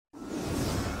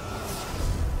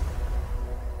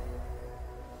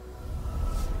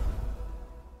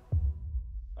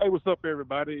Hey, what's up,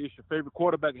 everybody? It's your favorite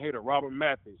quarterback hater, Robert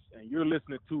Mathis, and you're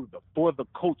listening to the For the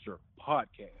Culture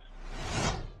podcast.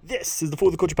 This is the For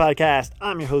the Culture podcast.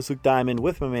 I'm your host, Luke Diamond,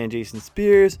 with my man, Jason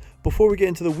Spears. Before we get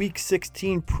into the Week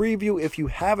 16 preview, if you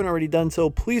haven't already done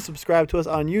so, please subscribe to us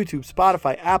on YouTube,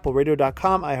 Spotify, Apple,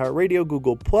 Radio.com, iHeartRadio,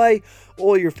 Google Play,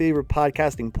 all your favorite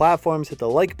podcasting platforms. Hit the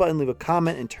like button, leave a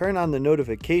comment, and turn on the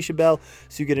notification bell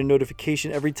so you get a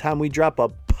notification every time we drop a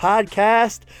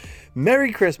podcast.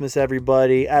 Merry Christmas,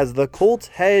 everybody, as the Colts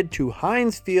head to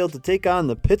Heinz Field to take on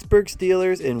the Pittsburgh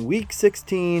Steelers in Week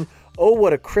 16. Oh,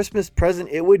 what a Christmas present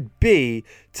it would be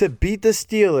to beat the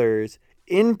Steelers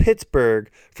in Pittsburgh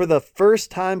for the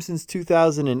first time since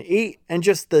 2008 and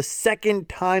just the second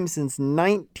time since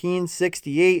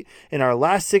 1968. In our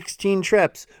last 16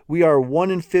 trips, we are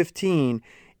 1-15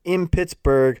 in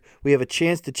Pittsburgh. We have a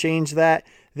chance to change that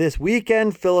this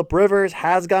weekend. Phillip Rivers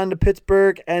has gone to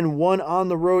Pittsburgh and won on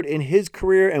the road in his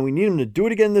career, and we need him to do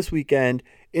it again this weekend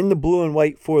in the blue and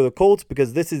white for the Colts,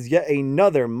 because this is yet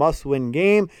another must-win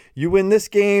game. You win this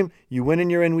game, you win and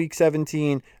you're in Week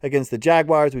 17 against the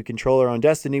Jaguars. We control our own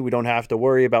destiny. We don't have to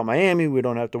worry about Miami. We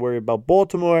don't have to worry about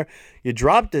Baltimore. You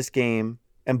drop this game,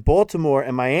 and Baltimore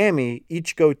and Miami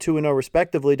each go 2-0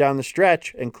 respectively down the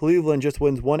stretch, and Cleveland just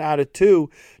wins 1 out of 2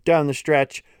 down the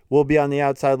stretch. We'll be on the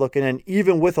outside looking in.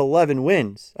 Even with 11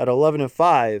 wins at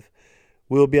 11-5,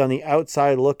 we'll be on the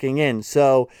outside looking in.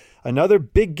 So another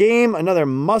big game, another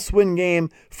must-win game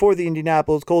for the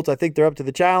Indianapolis Colts. I think they're up to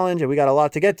the challenge, and we got a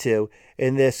lot to get to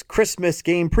in this Christmas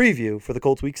game preview for the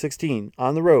Colts Week 16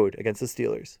 on the road against the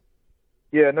Steelers.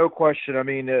 Yeah, no question. I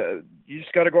mean, you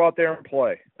just got to go out there and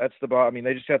play. That's the. I mean,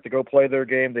 they just have to go play their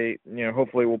game. They,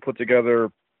 hopefully, will put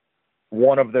together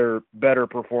one of their better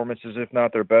performances, if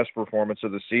not their best performance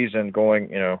of the season.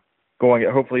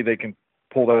 Hopefully, they can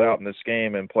pull that out in this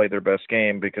game and play their best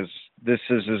game, because this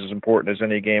is as important as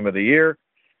any game of the year.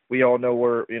 We all know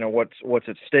what's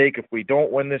at stake. If we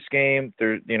don't win this game,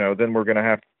 then we're going to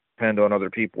have to depend on other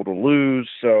people to lose.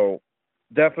 So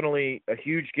definitely a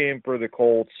huge game for the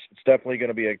Colts. It's definitely going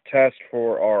to be a test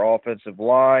for our offensive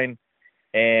line.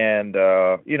 And,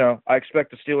 I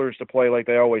expect the Steelers to play like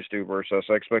they always do versus us.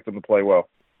 I expect them to play well.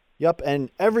 Yep, and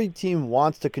every team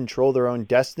wants to control their own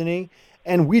destiny,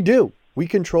 and we do. We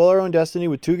control our own destiny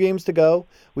with 2 games to go.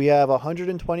 We have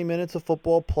 120 minutes of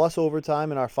football plus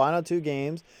overtime in our final 2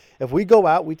 games. If we go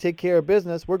out, we take care of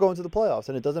business, we're going to the playoffs.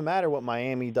 And it doesn't matter what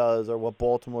Miami does or what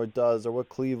Baltimore does or what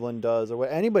Cleveland does or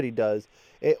what anybody does.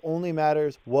 It only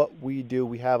matters what we do.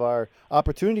 We have our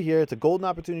opportunity here. It's a golden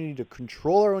opportunity to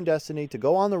control our own destiny, to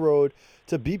go on the road,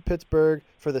 to beat Pittsburgh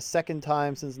for the second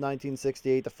time since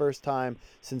 1968, the first time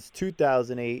since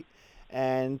 2008.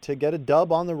 And to get a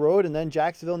dub on the road, and then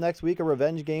Jacksonville next week, a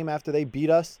revenge game after they beat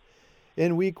us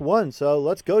in Week 1. So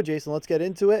let's go, Jason. Let's get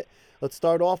into it. Let's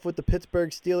start off with the Pittsburgh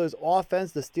Steelers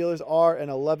offense. The Steelers are an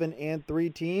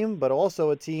 11-3 team, but also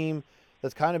a team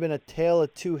that's kind of been a tale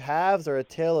of 2 halves, or a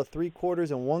tale of 3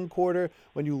 quarters and 1 quarter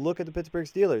when you look at the Pittsburgh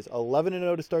Steelers.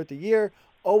 11-0 to start the year,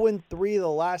 0-3 the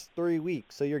last 3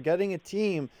 weeks. So you're getting a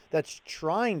team that's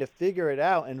trying to figure it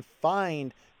out and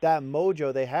find that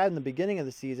mojo they had in the beginning of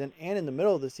the season and in the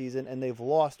middle of the season, and they've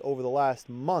lost over the last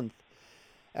month.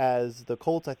 As the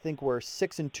Colts, I think, were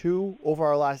 6-2 over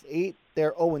our last 8.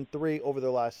 They're 0-3 over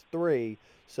their last 3.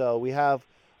 So we have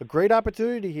a great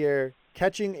opportunity here,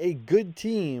 catching a good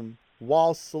team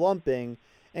while slumping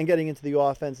and getting into the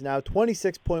offense now.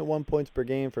 26.1 points per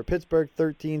game for Pittsburgh,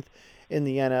 13th in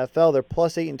the NFL. They're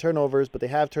 +8 in turnovers, but they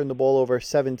have turned the ball over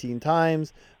 17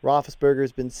 times.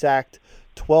 Roethlisberger's been sacked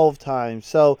 12 times.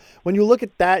 So when you look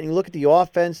at that and you look at the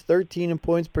offense, 13 in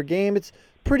points per game, it's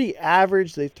pretty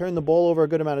average. They've turned the ball over a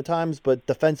good amount of times, but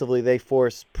defensively they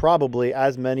force probably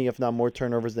as many, if not more,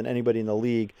 turnovers than anybody in the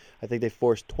league. I think they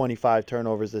forced 25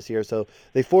 turnovers this year. So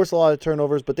they force a lot of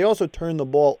turnovers, but they also turn the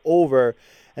ball over.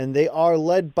 And they are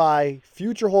led by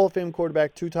future Hall of Fame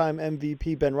quarterback, 2-time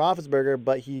MVP Ben Roethlisberger,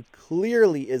 but he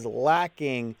clearly is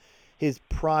lacking his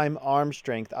prime arm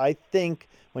strength. I think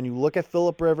when you look at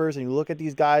Phillip Rivers and you look at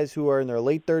these guys who are in their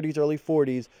late 30s, early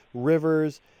 40s,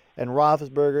 Rivers and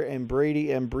Roethlisberger and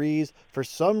Brady and Breeze, for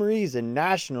some reason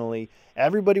nationally,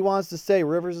 everybody wants to say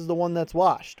Rivers is the one that's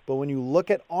washed. But when you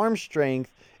look at arm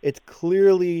strength, it's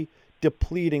clearly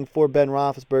depleting for Ben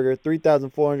Roethlisberger.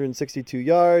 3,462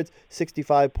 yards,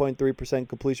 65.3%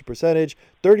 completion percentage,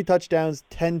 30 touchdowns,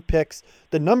 10 picks.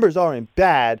 The numbers aren't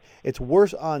bad. It's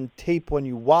worse on tape when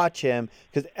you watch him,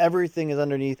 because everything is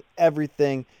underneath.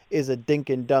 Everything is a dink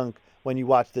and dunk when you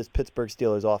watch this Pittsburgh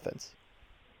Steelers offense.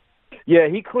 Yeah,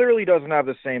 he clearly doesn't have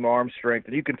the same arm strength,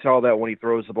 and you can tell that when he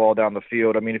throws the ball down the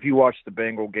field. I mean, if you watch the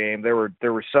Bengal game, there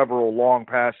were several long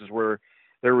passes where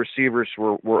their receivers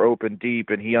were open deep,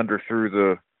 and he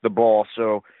underthrew the ball.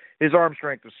 So his arm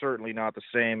strength is certainly not the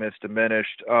same. It's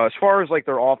diminished. As far as like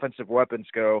their offensive weapons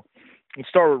go, let's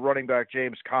start with running back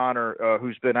James Conner,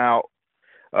 who's been out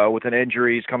with an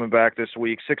injury. He's coming back this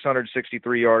week.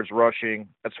 663 yards rushing.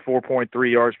 That's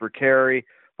 4.3 yards per carry,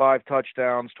 5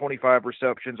 touchdowns, 25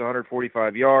 receptions,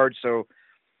 145 yards. So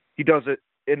he does it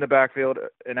in the backfield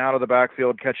and out of the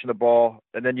backfield, catching the ball.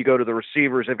 And then you go to the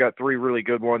receivers. They've got 3 really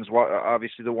good ones.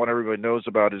 Obviously, the one everybody knows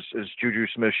about is Juju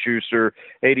Smith-Schuster,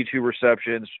 82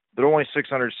 receptions, but only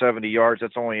 670 yards.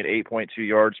 That's only an 8.2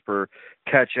 yards per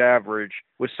catch average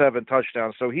with 7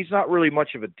 touchdowns. So he's not really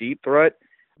much of a deep threat.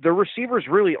 The receivers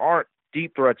really aren't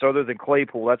deep threats other than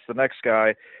Claypool. That's the next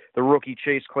guy. The rookie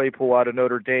Chase Claypool out of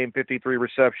Notre Dame, 53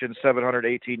 receptions,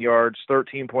 718 yards,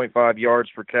 13.5 yards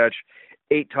per catch,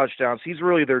 8 touchdowns. He's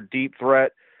really their deep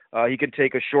threat. He can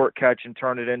take a short catch and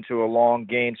turn it into a long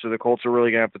gain, so the Colts are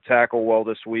really going to have to tackle well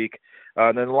this week.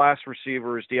 And then the last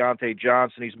receiver is Deontay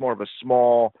Johnson. He's more of a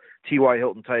small T.Y.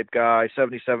 Hilton type guy,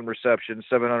 77 receptions,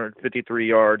 753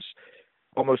 yards,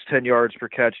 almost 10 yards per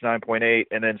catch, 9.8,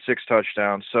 and then 6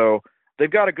 touchdowns. So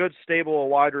they've got a good stable of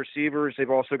wide receivers.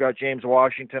 They've also got James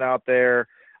Washington out there.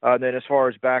 And then as far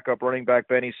as backup running back,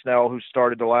 Benny Snell, who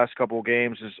started the last couple of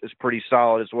games, is pretty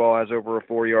solid as well, has over a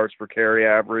 4 yards per carry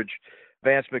average.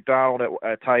 Vance McDonald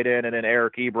at tight end, and then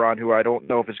Eric Ebron, who I don't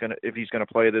know if he's gonna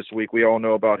play this week. We all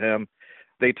know about him.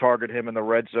 They target him in the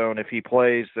red zone. If he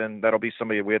plays, then that'll be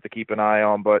somebody we have to keep an eye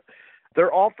on. But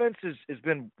their offense has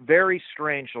been very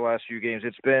strange the last few games.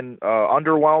 It's been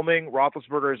underwhelming.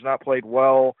 Roethlisberger has not played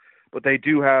well, but they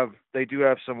do have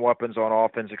some weapons on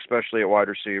offense, especially at wide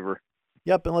receiver.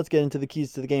 Yep, and let's get into the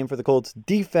keys to the game for the Colts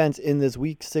defense in this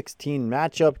Week 16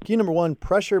 matchup. Key number 1,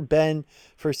 pressure Ben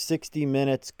for 60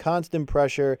 minutes. Constant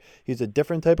pressure. He's a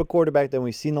different type of quarterback than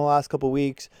we've seen the last couple of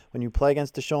weeks. When you play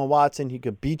against Deshaun Watson, he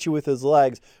could beat you with his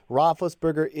legs.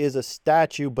 Roethlisberger is a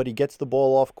statue, but he gets the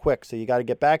ball off quick. So you got to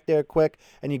get back there quick,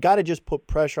 and you got to just put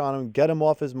pressure on him, get him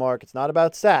off his mark. It's not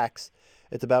about sacks.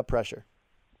 It's about pressure.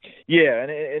 Yeah,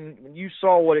 and you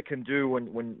saw what it can do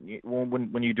when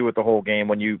you do it the whole game,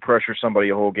 when you pressure somebody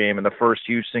a whole game in the first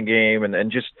Houston game,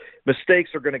 and just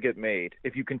mistakes are going to get made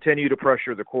if you continue to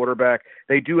pressure the quarterback.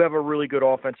 They do have a really good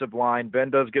offensive line. Ben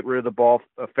does get rid of the ball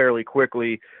fairly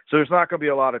quickly, so there's not going to be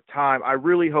a lot of time. I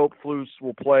really hope Flus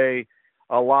will play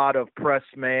a lot of press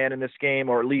man in this game,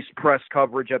 or at least press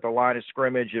coverage at the line of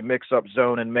scrimmage and mix up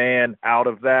zone and man out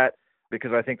of that,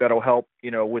 because I think that'll help,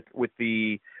 with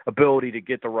the ability to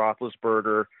get to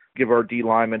Roethlisberger, give our D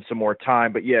linemen some more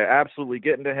time. But yeah, absolutely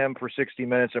getting to him for 60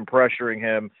 minutes and pressuring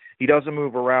him. He doesn't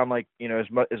move around like,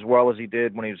 as well as he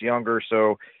did when he was younger.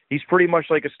 So he's pretty much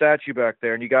like a statue back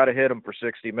there, and you got to hit him for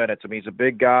 60 minutes. I mean, he's a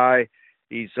big guy.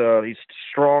 He's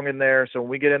strong in there. So when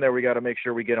we get in there, we got to make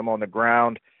sure we get him on the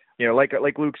ground.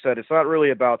 Like Luke said, it's not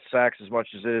really about sacks as much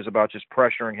as it is about just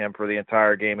pressuring him for the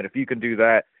entire game. And if you can do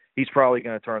that, he's probably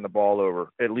going to turn the ball over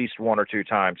at least 1 or 2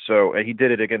 times. So he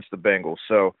did it against the Bengals.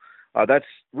 So that's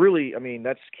really,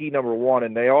 that's key number 1,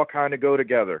 and they all kind of go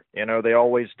together. They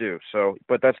always do. So,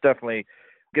 but that's definitely,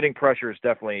 getting pressure is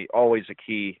definitely always a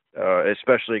key,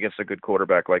 especially against a good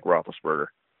quarterback like Roethlisberger.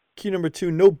 Key number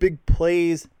 2, no big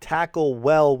plays, tackle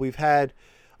well. We've had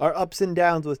our ups and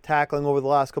downs with tackling over the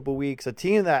last couple of weeks. A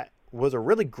team that was a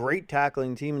really great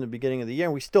tackling team in the beginning of the year,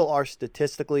 and we still are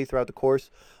statistically throughout the course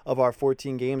of our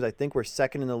 14 games. I think we're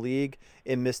second in the league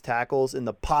in missed tackles in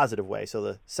the positive way, so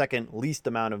the second least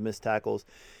amount of missed tackles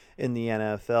in the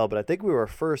NFL. But I think we were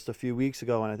first a few weeks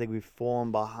ago, and I think we've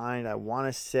fallen behind, I want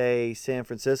to say, San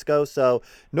Francisco. So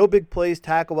no big plays,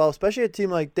 tackle well, especially a team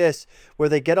like this where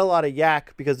they get a lot of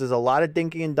yak because there's a lot of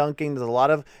dinking and dunking.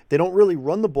 They don't really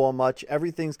run the ball much.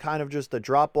 Everything's kind of just a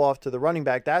drop off to the running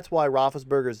back. That's why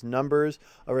Roethlisberger's numbers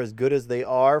are as good as they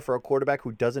are for a quarterback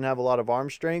who doesn't have a lot of arm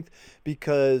strength,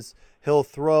 because he'll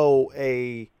throw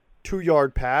a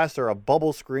 2-yard pass or a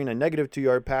bubble screen, a negative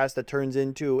 2-yard pass that turns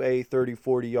into a 30,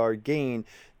 40-yard gain.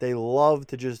 They love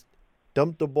to just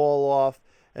dump the ball off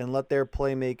and let their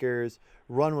playmakers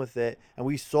run with it. And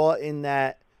we saw in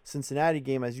that Cincinnati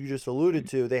game, as you just alluded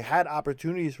to, they had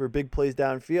opportunities for big plays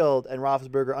downfield, and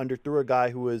Roethlisberger underthrew a guy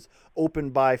who was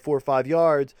open by 4 or 5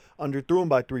 yards, underthrew him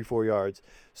by 3 or 4 yards.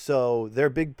 So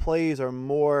their big plays are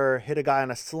more hit a guy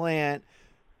on a slant,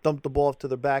 dump the ball off to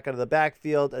the back out of the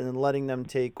backfield, and then letting them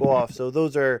take off. So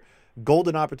those are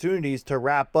golden opportunities to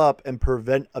wrap up and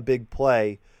prevent a big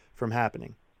play from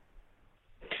happening.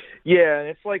 Yeah, and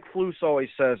it's like Flus always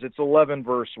says, it's 11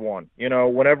 versus 1.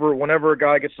 Whenever a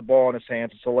guy gets the ball in his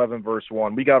hands, it's 11 versus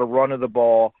 1. We got to run to the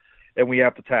ball, and we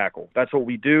have to tackle. That's what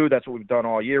we do. That's what we've done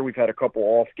all year. We've had a couple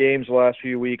off games the last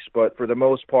few weeks, but for the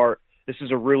most part, this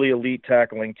is a really elite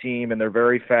tackling team, and they're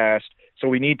very fast. So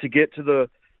we need to get to the,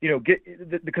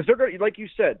 because they're going to, like you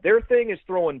said, their thing is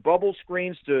throwing bubble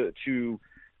screens to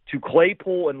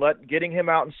Claypool and getting him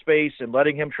out in space and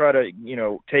letting him try to,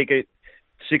 take it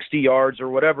 60 yards or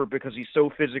whatever, because he's so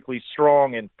physically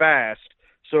strong and fast.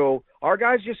 So our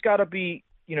guys just got to be,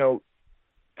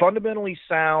 fundamentally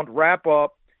sound, wrap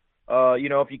up.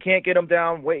 If you can't get them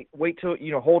down, wait till,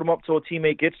 hold them up till a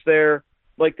teammate gets there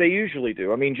like they usually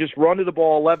do. I mean, just run to the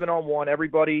ball 11-on-1,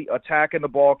 everybody attacking the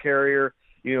ball carrier,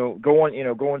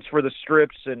 going for the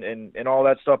strips and all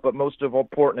that stuff. But most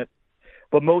importantly,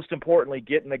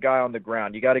 getting the guy on the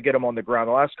ground. You got to get him on the ground.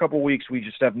 The last couple of weeks, we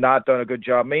just have not done a good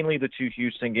job, mainly the 2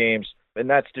 Houston games, and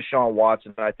that's Deshaun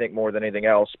Watson, I think, more than anything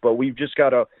else. But we've just got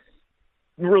to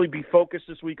really be focused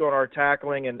this week on our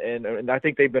tackling, and I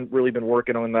think they've really been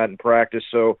working on that in practice.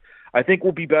 So I think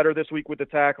we'll be better this week with the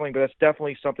tackling, but that's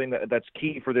definitely something that's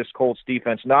key for this Colts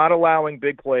defense, not allowing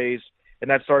big plays,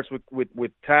 and that starts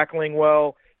with tackling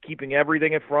well, keeping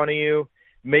everything in front of you,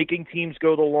 making teams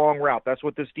go the long route. That's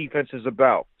what this defense is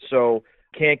about. So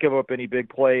can't give up any big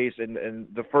plays, and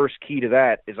the first key to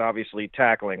that is obviously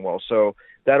tackling well. So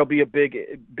that'll be a big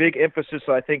emphasis,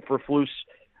 I think, for Flus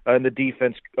and the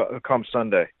defense come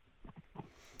Sunday.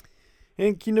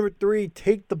 And key number 3,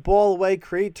 take the ball away,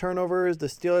 create turnovers. The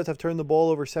Steelers have turned the ball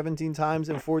over 17 times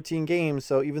in 14 games.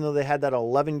 So even though they had that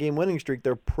 11-game winning streak,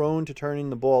 they're prone to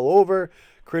turning the ball over,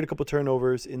 create a couple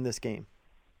turnovers in this game.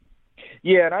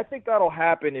 Yeah, and I think that'll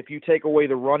happen if you take away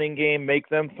the running game, make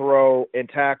them throw, and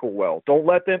tackle well. Don't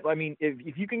let them – I mean,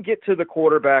 if you can get to the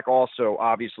quarterback also,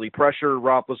 obviously, pressure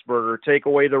Roethlisberger, take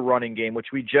away the running game, which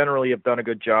we generally have done a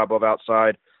good job of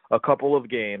outside a couple of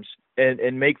games,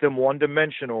 and make them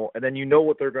one-dimensional, and then you know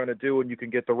what they're going to do, and you can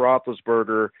get the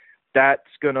Roethlisberger. That's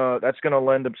gonna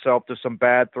lend itself to some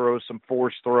bad throws, some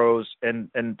forced throws, and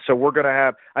so we're going to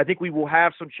have – I think we will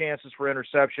have some chances for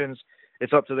interceptions.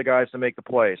 It's up to the guys to make the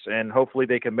plays, and hopefully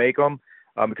they can make them,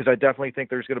 because I definitely think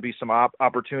there's going to be some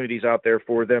opportunities out there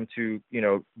for them to,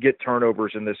 get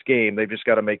turnovers in this game. They've just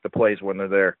got to make the plays when they're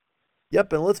there.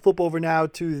 Yep, and let's flip over now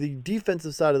to the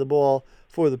defensive side of the ball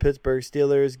for the Pittsburgh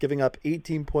Steelers, giving up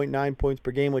 18.9 points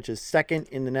per game, which is second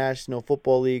in the National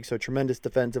Football League, so tremendous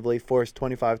defensively, forced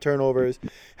 25 turnovers,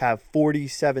 have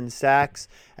 47 sacks,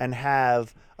 and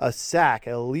have a sack,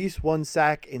 at least one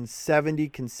sack in 70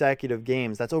 consecutive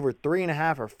games. That's over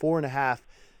 3.5 or 4.5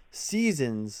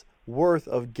 seasons worth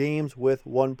of games with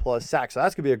 1+ sacks. So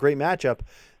that's going to be a great matchup.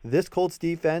 This Colts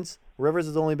defense, Rivers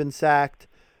has only been sacked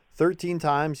 13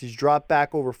 times. He's dropped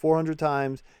back over 400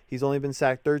 times. He's only been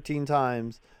sacked 13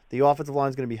 times. The offensive line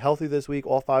is going to be healthy this week.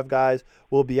 All 5 guys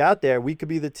will be out there. We could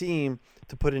be the team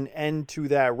to put an end to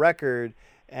that record,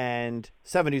 and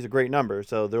 70 is a great number,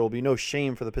 so there will be no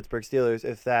shame for the Pittsburgh Steelers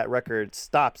if that record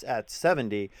stops at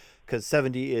 70, because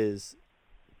 70 is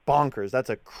bonkers. That's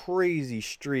a crazy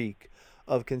streak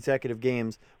of consecutive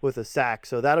games with a sack.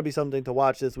 So that'll be something to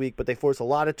watch this week. But they force a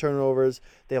lot of turnovers.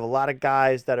 They have a lot of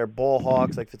guys that are ball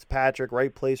hawks, like Fitzpatrick,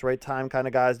 right place, right time kind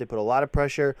of guys. They put a lot of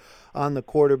pressure on the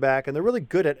quarterback, and they're really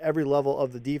good at every level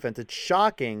of the defense. It's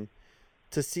shocking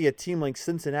to see a team like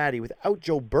Cincinnati without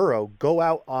Joe Burrow go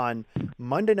out on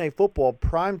Monday Night Football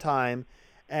prime time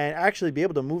and actually be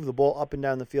able to move the ball up and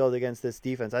down the field against this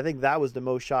defense. I think that was the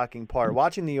most shocking part.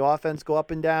 Watching the offense go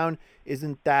up and down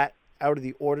isn't that out of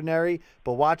the ordinary,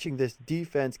 but watching this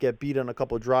defense get beat on a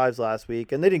couple of drives last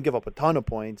week, and they didn't give up a ton of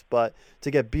points, but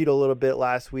to get beat a little bit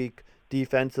last week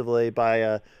defensively by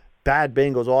a bad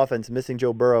Bengals offense, missing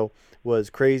Joe Burrow,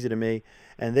 was crazy to me.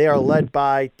 And they are led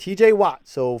by TJ Watt.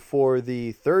 So for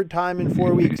the 3rd time in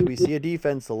 4 weeks, we see a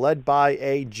defense led by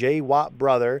a J. Watt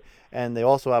brother, and they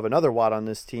also have another Watt on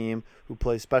this team who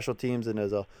plays special teams and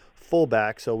is a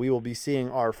fullback. So we will be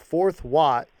seeing our 4th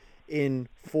Watt in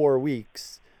 4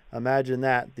 weeks. Imagine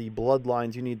that, the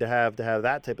bloodlines you need to have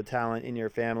that type of talent in your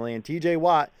family. And TJ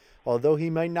Watt, although he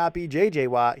might not be JJ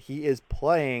Watt, he is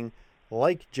playing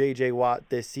like JJ Watt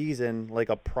this season, like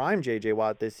a prime JJ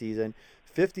Watt this season.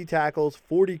 50 tackles,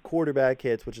 40 quarterback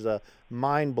hits, which is a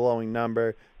mind-blowing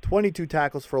number. 22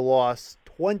 tackles for loss,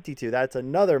 22. That's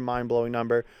another mind-blowing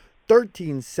number.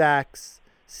 13 sacks,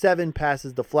 7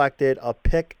 passes deflected, a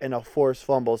pick, and a forced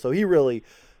fumble. So he really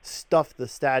stuffed the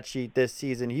stat sheet this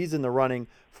season. He's in the running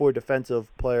for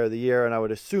Defensive Player of the Year, and I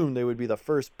would assume they would be the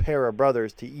first pair of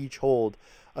brothers to each hold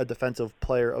a Defensive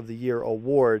Player of the Year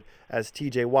award as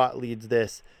TJ Watt leads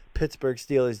this Pittsburgh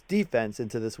Steelers defense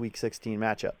into this Week 16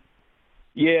 matchup.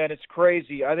 Yeah, and it's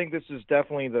crazy. I think this is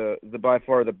definitely the by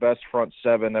far the best front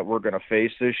 7 that we're going to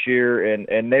face this year,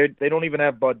 and they don't even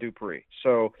have Bud Dupree.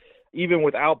 So even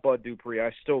without Bud Dupree,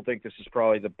 I still think this is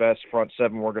probably the best front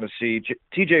 7 we're going to see.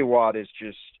 TJ Watt is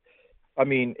just I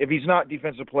mean, if he's not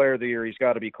Defensive Player of the Year, he's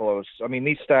got to be close. I mean,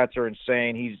 these stats are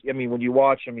insane. When you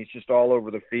watch him, he's just all over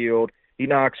the field. He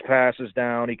knocks passes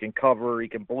down. He can cover. He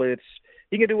can blitz.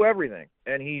 He can do everything.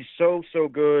 And he's so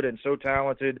good and so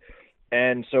talented.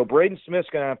 And so Braden Smith's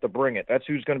going to have to bring it. That's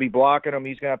who's going to be blocking him.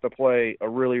 He's going to have to play a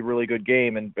really, really good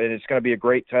game, and it's going to be a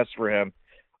great test for him.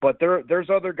 But there's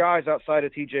other guys outside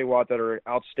of T.J. Watt that are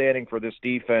outstanding for this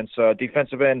defense.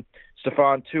 Defensive end,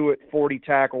 Stephon Tuitt, 40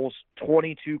 tackles,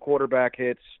 22 quarterback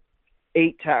hits,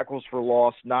 8 tackles for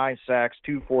loss, 9 sacks,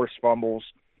 2 forced fumbles.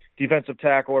 Defensive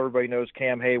tackle, everybody knows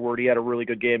Cam Hayward. He had a really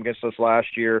good game against us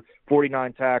last year.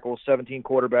 49 tackles, 17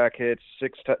 quarterback hits,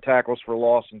 6 tackles for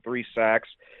loss, and 3 sacks.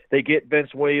 They get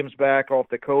Vince Williams back off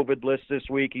the COVID list this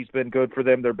week. He's been good for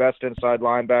them. Their best inside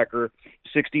linebacker,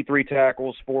 63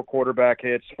 tackles, 4 quarterback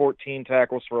hits, 14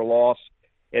 tackles for a loss,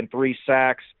 and 3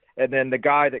 sacks. And then the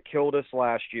guy that killed us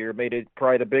last year made it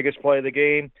probably the biggest play of the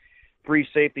game, free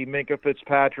safety Minkah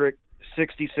Fitzpatrick,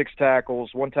 66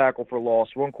 tackles, 1 tackle for loss,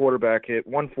 1 quarterback hit,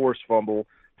 1 forced fumble,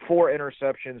 4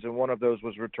 interceptions, and 1 of those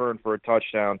was returned for a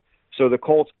touchdown. So the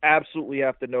Colts absolutely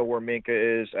have to know where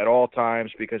Minkah is at all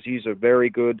times because he's a very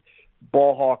good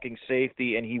ball-hawking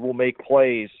safety, and he will make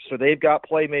plays. So they've got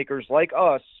playmakers like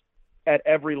us at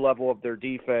every level of their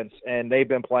defense, and they've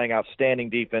been playing outstanding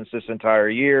defense this entire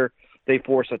year. They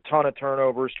force a ton of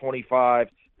turnovers, 25,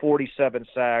 47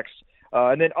 sacks.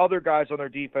 And then other guys on their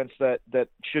defense that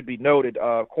should be noted.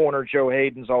 Corner Joe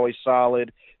Hayden's always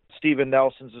solid. Steven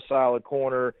Nelson's a solid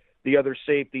corner. The other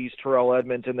safeties, Terrell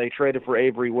Edmonds, and they traded for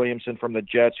Avery Williamson from the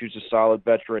Jets, who's a solid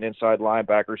veteran inside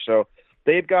linebacker. So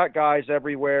they've got guys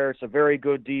everywhere. It's a very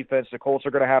good defense. The Colts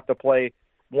are going to have to play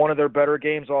one of their better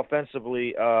games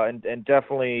offensively, and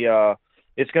definitely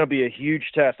it's going to be a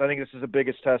huge test. I think this is the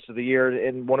biggest test of the year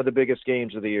and one of the biggest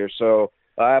games of the year. So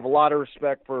I have a lot of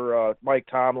respect for Mike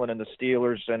Tomlin and the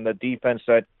Steelers and the defense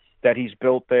that he's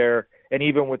built there. And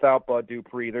even without Bud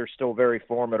Dupree, they're still very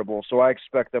formidable. So I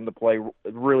expect them to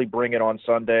really bring it on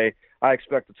Sunday. I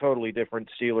expect a totally different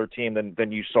Steeler team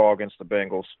than you saw against the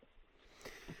Bengals.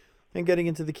 And getting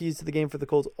into the keys to the game for the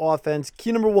Colts offense,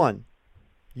 key number 1,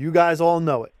 you guys all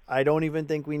know it. I don't even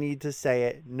think we need to say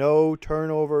it. No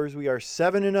turnovers. We are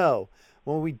 7-0.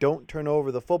 When we don't turn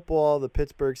over the football, the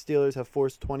Pittsburgh Steelers have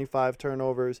forced 25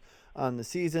 turnovers on the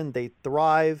season. They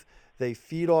thrive. They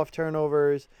feed off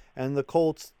turnovers, and the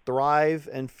Colts thrive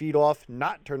and feed off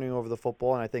not turning over the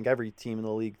football. And I think every team in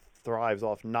the league thrives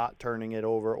off not turning it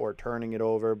over or turning it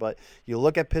over. But you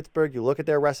look at Pittsburgh, you look at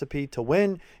their recipe to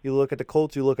win, you look at the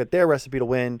Colts, you look at their recipe to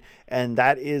win, and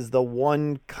that is the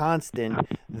one constant.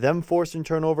 Them forcing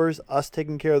turnovers, us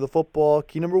taking care of the football.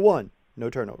 Key number 1, no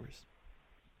turnovers.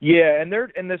 Yeah, and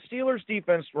the Steelers'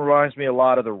 defense reminds me a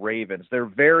lot of the Ravens. They're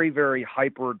very, very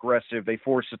hyper-aggressive. They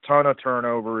force a ton of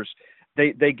turnovers.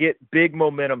 They get big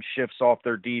momentum shifts off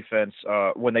their defense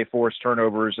when they force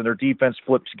turnovers, and their defense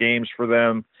flips games for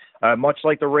them. Much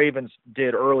like the Ravens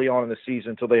did early on in the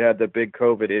season until they had the big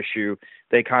COVID issue.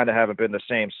 They kind of haven't been the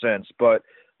same since. But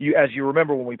as you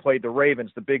remember when we played the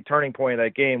Ravens, the big turning point of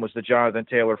that game was the Jonathan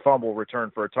Taylor fumble return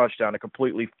for a touchdown. It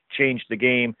completely changed the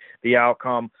game, the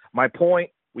outcome. My point,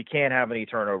 we can't have any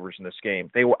turnovers in this game.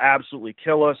 They will absolutely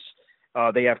kill us.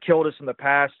 They have killed us in the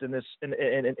past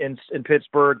in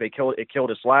Pittsburgh. It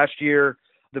killed us last year.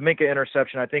 The Minkah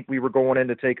interception, I think we were going in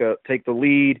to take the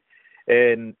lead,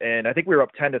 and I think we were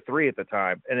up 10-3 at the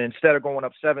time. And instead of going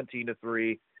up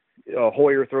 17-3,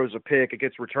 Hoyer throws a pick. It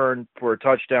gets returned for a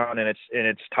touchdown, and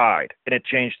it's tied. And it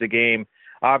changed the game.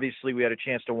 Obviously, we had a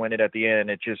chance to win it at the end.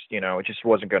 It just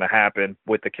wasn't going to happen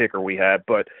with the kicker we had.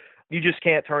 But you just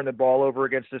can't turn the ball over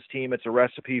against this team. It's a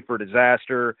recipe for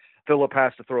disaster. Phillip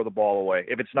has to throw the ball away.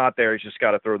 If it's not there, he's just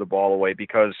got to throw the ball away,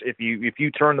 because if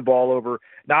you turn the ball over,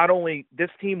 this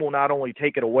team will not only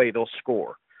take it away, they'll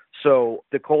score. So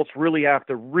the Colts really have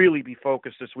to be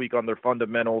focused this week on their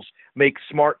fundamentals, make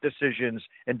smart decisions,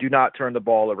 and do not turn the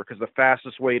ball over, because the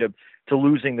fastest way to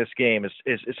losing this game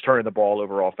is turning the ball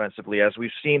over offensively. As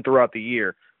we've seen throughout the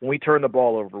year, when we turn the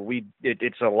ball over,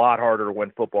 it's a lot harder to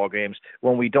win football games.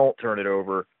 When we don't turn it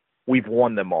over, we've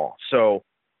won them all. So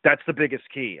that's the biggest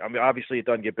key. I mean, obviously it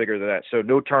doesn't get bigger than that. So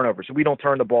no turnovers. If we don't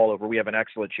turn the ball over, we have an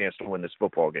excellent chance to win this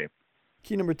football game.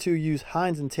 Key number 2, use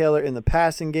Hines and Taylor in the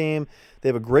passing game. They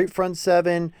have a great front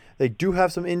 7. They do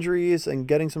have some injuries and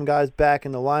getting some guys back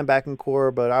in the linebacking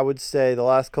core, but I would say the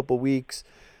last couple of weeks,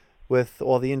 with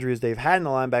all the injuries they've had in the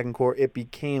linebacking core, it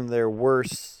became their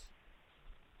worst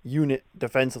unit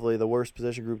defensively, the worst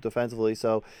position group defensively.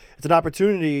 So it's an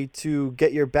opportunity to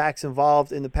get your backs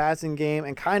involved in the passing game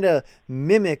and kind of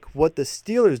mimic what the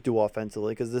Steelers do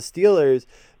offensively, because the Steelers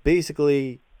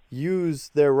basically use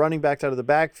their running backs out of the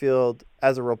backfield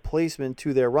as a replacement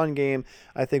to their run game.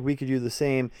 I think we could do the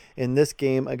same in this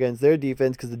game against their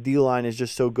defense because the D-line is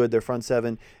just so good. Their front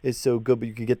seven is so good, but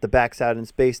you could get the backs out in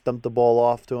space, dump the ball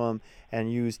off to them,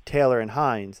 and use Taylor and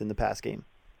Hines in the pass game.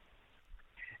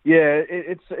 Yeah,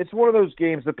 it's one of those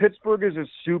games. The Pittsburgh is a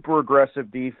super aggressive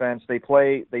defense. They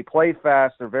play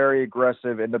fast. They're very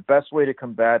aggressive, and the best way to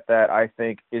combat that, I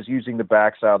think, is using the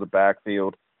backs out of the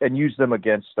backfield and use them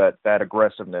against that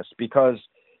aggressiveness. Because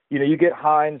you get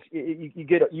Hines, you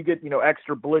get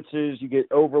extra blitzes, you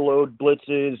get overload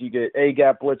blitzes, you get A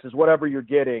gap blitzes, whatever you're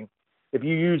getting. If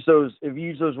you use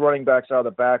those running backs out of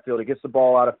the backfield, it gets the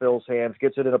ball out of Phil's hands,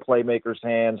 gets it in a playmaker's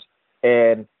hands,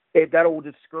 and that will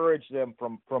discourage them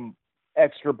from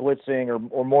extra blitzing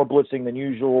or more blitzing than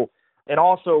usual. And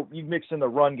also, you mix in the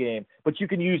run game, but you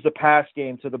can use the pass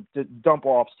game to dump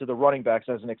offs to the running backs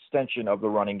as an extension of the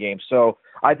running game. So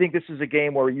I think this is a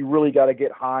game where you really got to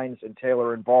get Hines and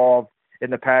Taylor involved in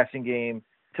the passing game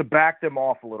to back them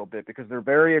off a little bit because they're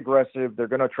very aggressive. They're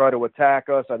going to try to attack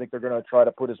us. I think they're going to try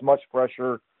to put as much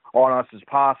pressure on us as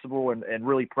possible and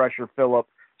really pressure Phillip.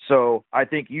 So I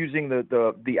think using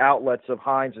the outlets of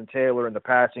Hines and Taylor in the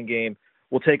passing game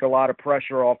will take a lot of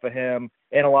pressure off of him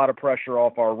and a lot of pressure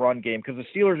off our run game because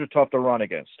the Steelers are tough to run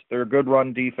against. They're a good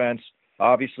run defense.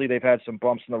 Obviously, they've had some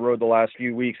bumps in the road the last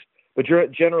few weeks, but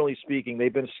generally speaking,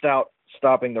 they've been stout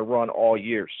stopping the run all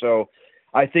year. So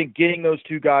I think getting those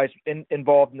two guys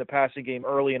involved in the passing game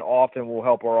early and often will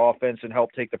help our offense and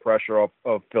help take the pressure off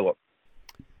of Phillip.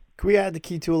 Can we add the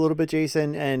key to a little bit,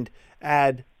 Jason, and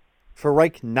add for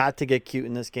Reich not to get cute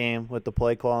in this game with the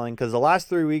play calling? Because the last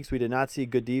 3 weeks we did not see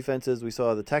good defenses. We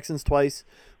saw the Texans twice,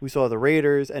 we saw the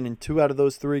Raiders, and in 2 out of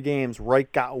those 3 games,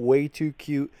 Reich got way too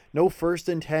cute. No 1st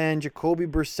and 10. Jacoby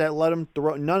Brissett let him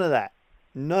throw. None of that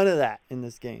in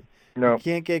this game. No, you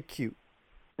can't get cute.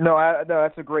 No,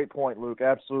 that's a great point, Luke.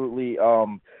 Absolutely.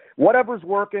 Whatever's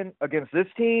working against this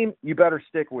team, you better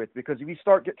stick with because if you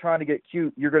start trying to get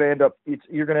cute, you're going to end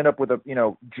up with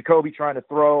Jacoby trying to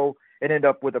throw and end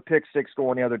up with a pick six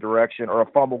going the other direction or a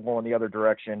fumble going the other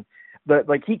direction. But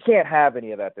he can't have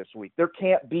any of that this week. There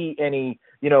can't be any,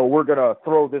 we're going to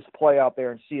throw this play out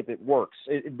there and see if it works.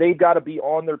 They've got to be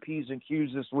on their P's and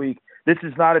Q's this week. This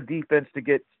is not a defense to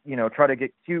get, try to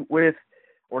get cute with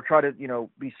or try to,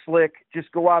 be slick.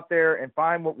 Just go out there and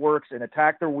find what works and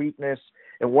attack their weakness.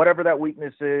 And whatever that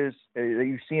weakness is that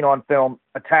you've seen on film,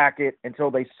 attack it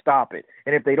until they stop it.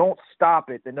 And if they don't stop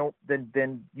it,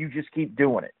 then you just keep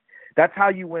doing it. That's how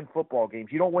you win football games.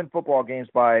 You don't win football games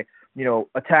by,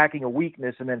 attacking a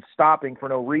weakness and then stopping for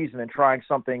no reason and trying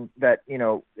something that,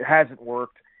 hasn't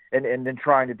worked and then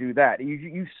trying to do that.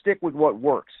 You stick with what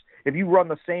works. If you run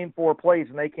the same 4 plays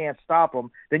and they can't stop them,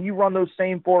 then you run those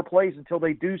same 4 plays until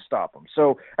they do stop them.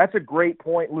 So that's a great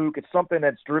point, Luke. It's something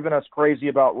that's driven us crazy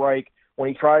about Reich when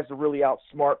he tries to really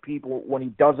outsmart people when he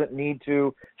doesn't need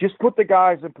to. Just put the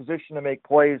guys in position to make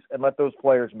plays and let those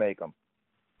players make them.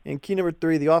 And key number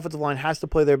 3, the offensive line has to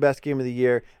play their best game of the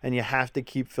year, and you have to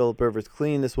keep Phillip Rivers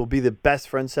clean. This will be the best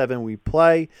front 7 we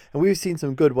play, and we've seen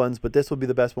some good ones, but this will be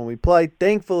the best one we play.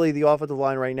 Thankfully, the offensive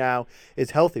line right now is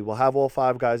healthy. We'll have all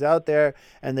 5 guys out there,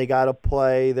 and they got to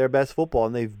play their best football,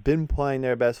 and they've been playing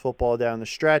their best football down the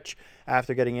stretch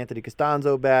after getting Anthony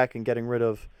Costanzo back and getting rid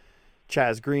of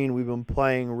Chaz Green. We've been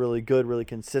playing really good, really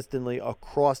consistently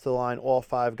across the line, all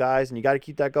 5 guys, and you got to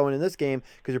keep that going in this game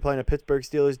because you're playing a Pittsburgh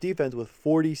Steelers defense with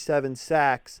 47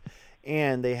 sacks,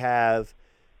 and they have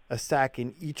a sack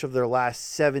in each of their last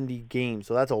 70 games.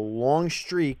 So that's a long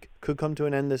streak, could come to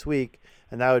an end this week,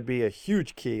 and that would be a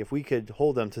huge key if we could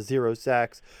hold them to 0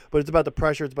 sacks. But it's about the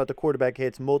pressure, it's about the quarterback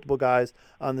hits, multiple guys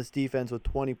on this defense with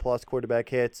 20-plus quarterback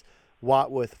hits,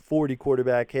 Watt with 40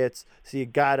 quarterback hits, so you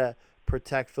got to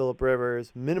protect Phillip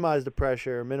Rivers, minimize the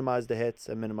pressure, minimize the hits,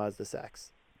 and minimize the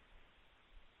sacks.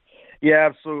 Yeah,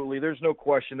 absolutely. There's no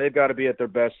question. They've got to be at their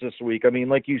best this week. I mean,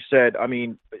 like you said,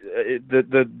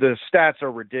 the stats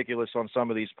are ridiculous on some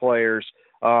of these players.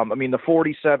 The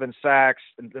 47 sacks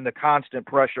and the constant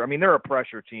pressure. I mean, they're a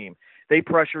pressure team. They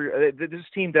pressure. This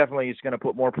team definitely is going to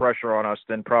put more pressure on us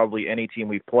than probably any team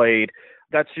we've played.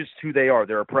 That's just who they are.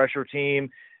 They're a pressure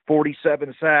team.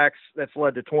 47 sacks, that's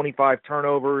led to 25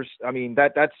 turnovers. I mean,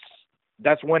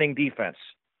 that's winning defense.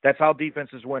 That's how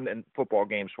defenses win in football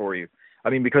games for you.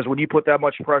 I mean, because when you put that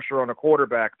much pressure on a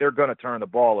quarterback, they're going to turn the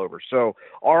ball over. So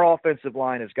our offensive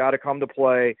line has got to come to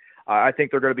play. I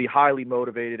think they're going to be highly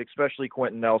motivated, especially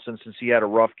Quentin Nelson, since he had a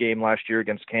rough game last year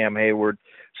against Cam Hayward.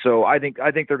 So I think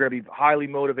they're going to be highly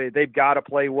motivated. They've got to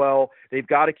play well. They've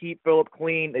got to keep Phillip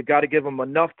clean. They've got to give him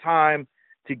enough time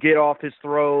to get off his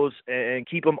throws and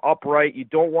keep him upright. You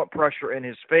don't want pressure in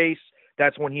his face.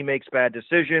 that's when he makes bad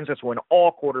decisions. That's when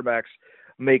all quarterbacks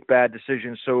make bad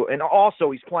decisions. So, and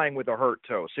also he's playing with a hurt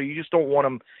toe. So you just don't want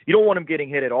him, getting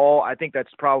hit at all. I think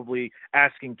that's probably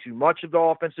asking too much of the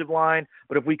offensive line.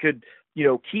 But if we could,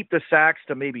 keep the sacks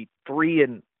to maybe 3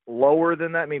 and lower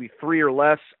than that, maybe 3 or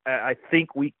less, I think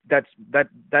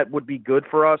that would be good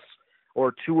for us,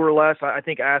 or 2 or less. I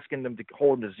think asking them to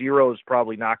hold them to 0 is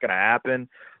probably not going to happen.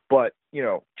 But,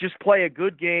 just play a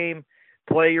good game,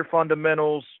 play your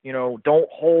fundamentals, don't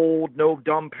hold, no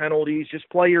dumb penalties, just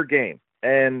play your game.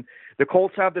 And the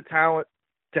Colts have the talent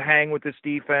to hang with this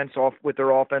defense, off with their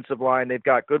offensive line. They've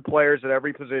got good players at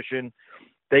every position.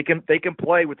 They can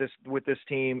play with this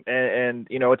team, and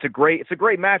it's a great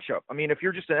matchup. I mean, if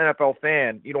you're just an NFL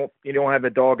fan, you don't have a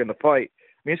dog in the fight.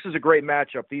 I mean, this is a great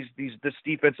matchup. This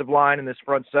defensive line and this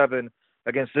front seven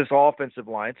against this offensive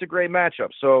line, it's a great matchup.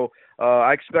 So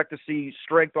I expect to see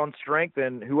strength on strength,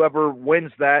 and whoever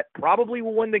wins that probably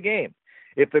will win the game.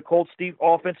 If the Colts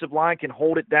offensive line can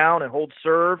hold it down and hold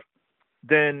serve,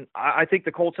 then I think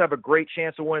the Colts have a great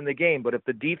chance of winning the game. But if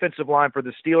the defensive line for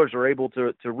the Steelers are able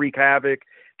to wreak havoc,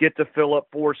 get to fill up,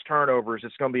 force turnovers,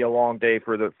 it's going to be a long day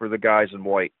for the guys in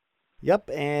white.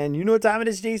 Yep, and you know what time it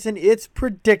is, Jason? It's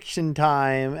prediction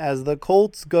time as the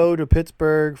Colts go to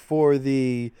Pittsburgh for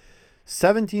the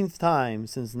 17th time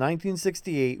since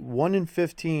 1968,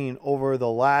 1-15 over the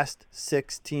last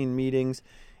 16 meetings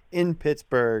in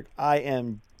Pittsburgh. I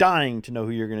am dying to know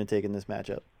who you're going to take in this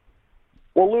matchup.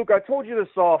 Well, Luke, I told you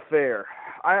this off air.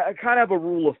 I kind of have a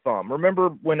rule of thumb. Remember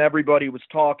when everybody was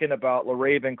talking about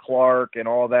LaRaven Clark and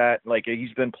all that? Like,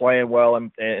 he's been playing well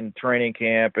in training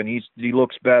camp, and he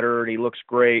looks better, and he looks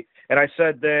great. And I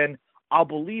said then, I'll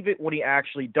believe it when he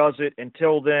actually does it.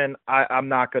 Until then, I'm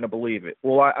not going to believe it.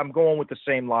 Well, I'm going with the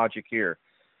same logic here.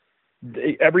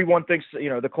 Everyone thinks,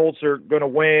 the Colts are going to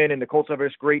win, and the Colts have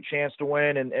this great chance to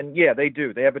win. And yeah, they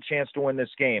do. They have a chance to win this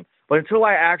game. But until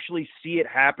I actually see it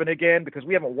happen again, because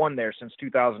we haven't won there since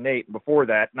 2008, and before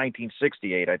that,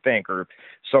 1968, I think, or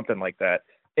something like that.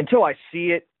 Until I see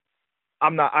it,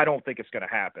 I don't think it's going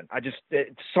to happen.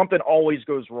 Something always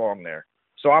goes wrong there.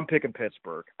 So I'm picking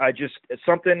Pittsburgh. It's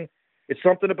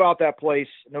something about that place.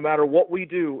 No matter what we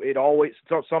do,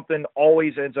 something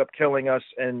always ends up killing us,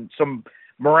 and something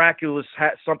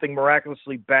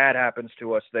miraculously bad happens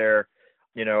to us there.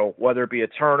 Whether it be a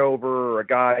turnover or a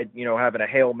guy, having a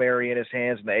Hail Mary in his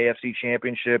hands in the AFC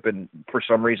Championship and for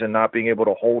some reason not being able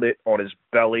to hold it on his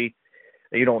belly.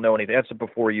 You don't know anything. That's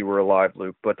before you were alive,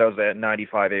 Luke. But that was that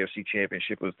 95 AFC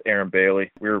Championship with Aaron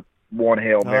Bailey. We were one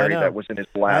Hail Mary that was in his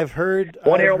lap. I've heard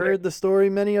the story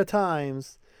many a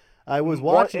times. I was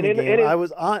watching the game. I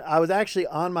was actually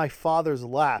on my father's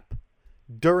lap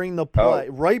during the play,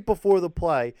 right before the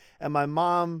play, and my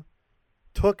mom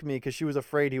took me because she was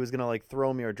afraid he was going to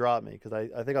throw me or drop me, because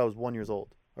I think I was 1 year old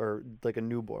or like a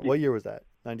newborn. What year was that?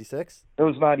 96? It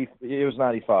was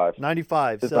 95.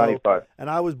 95. It's 95. And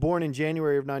I was born in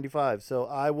January of 95. So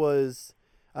I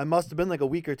must have been like a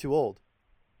week or two old.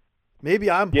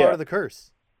 Maybe I'm part of the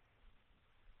curse.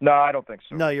 No, I don't think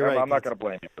so. No, you're right. I'm not going to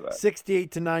blame you for that.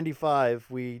 68 to 95,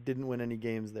 we didn't win any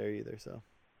games there either. So.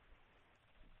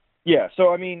 Yeah. So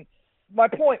I mean, my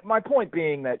point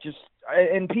being that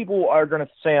and people are going to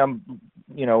say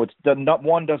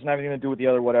one doesn't have anything to do with the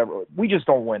other, whatever. We just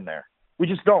don't win there. We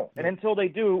just don't. And until they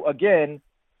do, again,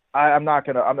 I'm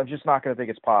just not going to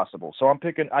think it's possible. So I'm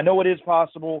picking. I know it is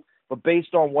possible, but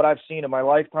based on what I've seen in my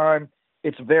lifetime,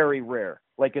 it's very rare.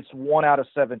 Like, it's 1 out of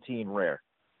 17 rare.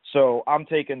 So I'm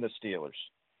taking the Steelers.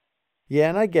 Yeah,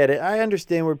 and I get it. I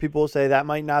understand where people say that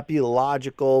might not be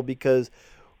logical, because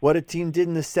what a team did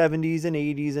in the 70s and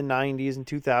 80s and 90s and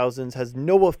 2000s has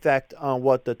no effect on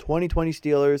what the 2020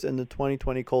 Steelers and the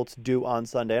 2020 Colts do on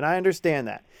Sunday. And I understand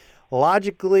that.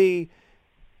 Logically,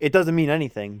 it doesn't mean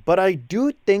anything. But I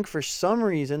do think for some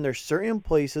reason there's certain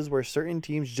places where certain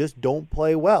teams just don't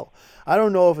play well. I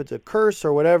don't know if it's a curse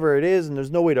or whatever it is, and there's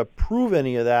no way to prove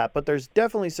any of that. But there's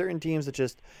definitely certain teams that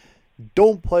just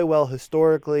don't play well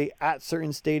historically at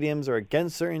certain stadiums or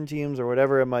against certain teams or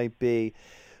whatever it might be.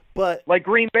 But like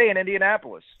Green Bay and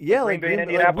Indianapolis. Yeah, Green Bay and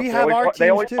Indianapolis. We have our teams they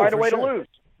always too, find a way sure. to lose.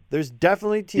 There's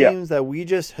definitely teams that we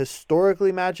just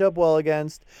historically match up well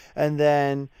against, and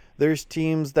then there's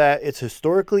teams that it's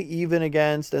historically even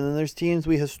against, and then there's teams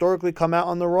we historically come out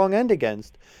on the wrong end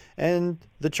against. And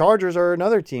the Chargers are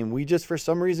another team. We just, for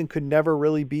some reason, could never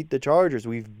really beat the Chargers.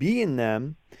 We've beaten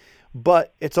them,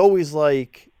 but it's always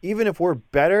like, even if we're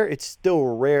better, it's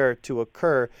still rare to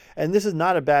occur. And this is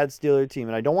not a bad Steelers team.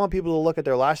 And I don't want people to look at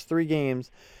their last 3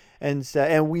 games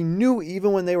And we knew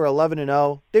even when they were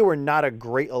 11-0, they were not a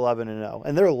great 11-0.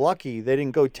 And they're lucky they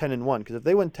didn't go 10-1, because if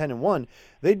they went 10-1,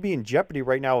 they'd be in jeopardy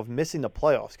right now of missing the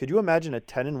playoffs. Could you imagine a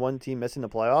 10-1 team missing the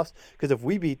playoffs? Because if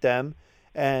we beat them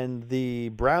and the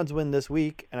Browns win this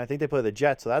week, and I think they play the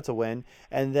Jets, so that's a win,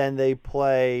 and then they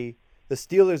play the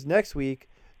Steelers next week,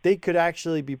 they could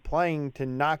actually be playing to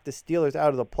knock the Steelers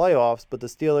out of the playoffs, but the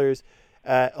Steelers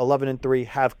at 11-3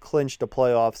 have clinched a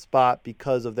playoff spot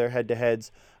because of their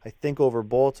head-to-heads, I think, over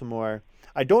Baltimore.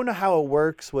 I don't know how it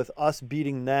works with us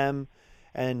beating them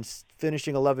and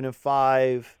finishing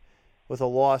 11-5 with a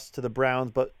loss to the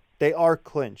Browns, but they are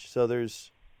clinched, so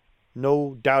there's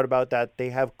no doubt about that.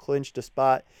 They have clinched a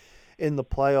spot in the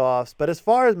playoffs. But as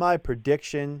far as my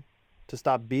prediction, to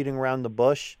stop beating around the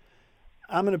bush,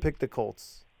 I'm going to pick the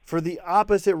Colts. For the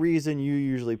opposite reason you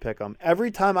usually pick them.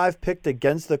 Every time I've picked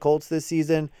against the Colts this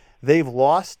season, they've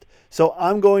lost. So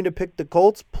I'm going to pick the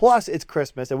Colts. Plus, it's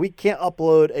Christmas, and we can't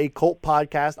upload a Colt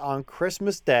podcast on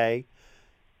Christmas Day,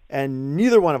 and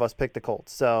neither one of us picked the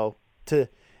Colts. So to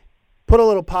put a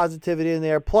little positivity in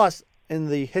there, plus in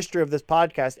the history of this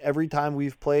podcast, every time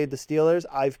we've played the Steelers,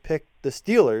 I've picked the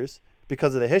Steelers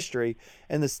because of the history,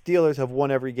 and the Steelers have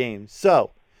won every game.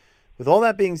 So with all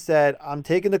that being said, I'm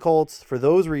taking the Colts for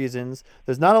those reasons.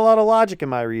 There's not a lot of logic in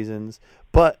my reasons,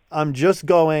 but I'm just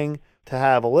going to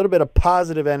have a little bit of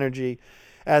positive energy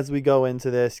as we go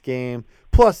into this game.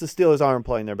 Plus, the Steelers aren't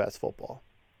playing their best football.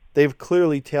 They've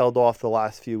clearly tailed off the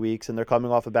last few weeks, and they're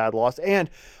coming off a bad loss. And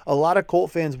a lot of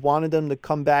Colt fans wanted them to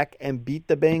come back and beat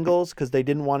the Bengals because they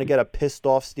didn't want to get a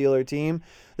pissed-off Steeler team.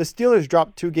 The Steelers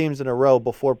dropped 2 games in a row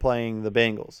before playing the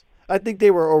Bengals. I think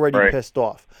they were already pissed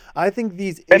off. I think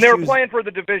these issues... And they were playing for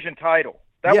the division title.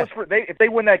 That was for if they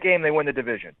win that game, they win the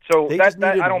division. So they just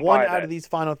needed one out of these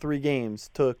final 3 games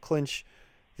to clinch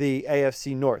the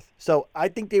AFC North. So I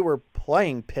think they were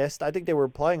playing pissed. I think they were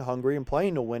playing hungry and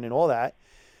playing to win and all that.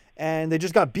 And they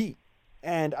just got beat.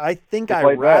 And I think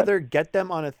I'd rather get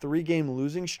them on a 3-game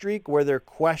losing streak where they're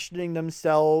questioning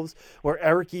themselves, where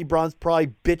Eric Ebron's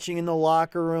probably bitching in the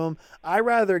locker room. I'd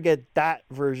rather get that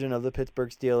version of the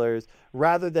Pittsburgh Steelers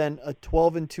rather than a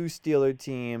 12-2 Steeler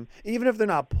team, even if they're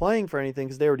not playing for anything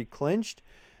because they already clinched,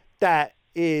 that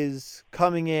is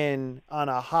coming in on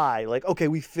a high. Like, okay,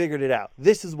 we figured it out.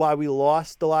 This is why we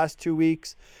lost the last 2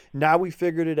 weeks. Now we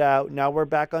figured it out. Now we're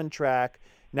back on track.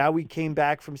 Now we came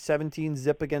back from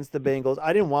 17-0 against the Bengals.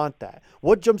 I didn't want that.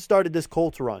 What jump-started this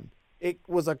Colts run? It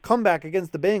was a comeback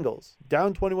against the Bengals.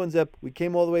 Down 21-0, we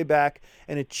came all the way back,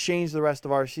 and it changed the rest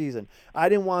of our season. I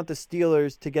didn't want the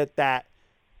Steelers to get that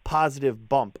positive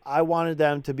bump. I wanted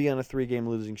them to be on a 3-game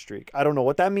losing streak. I don't know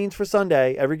what that means for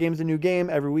Sunday. Every game's a new game.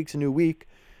 Every week's a new week.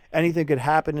 Anything could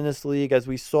happen in this league, as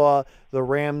we saw the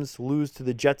Rams lose to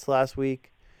the Jets last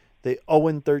week. The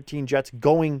 0-13 Jets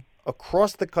going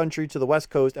across the country to the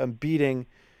West Coast and beating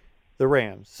the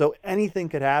Rams. So anything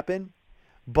could happen,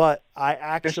 but I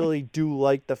actually do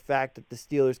like the fact that the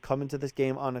Steelers come into this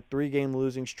game on a 3-game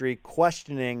losing streak,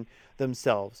 questioning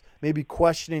themselves, maybe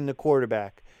questioning the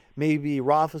quarterback, maybe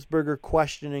Roethlisberger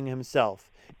questioning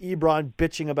himself, Ebron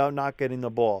bitching about not getting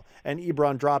the ball, and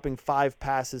Ebron dropping 5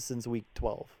 passes since week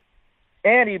 12.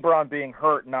 And Ebron being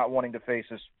hurt and not wanting to face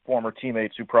his former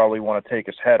teammates who probably want to take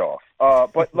his head off.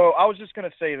 But, Lo, I was just going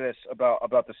to say this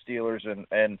about the Steelers,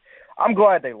 and I'm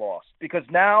glad they lost. Because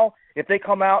now, if they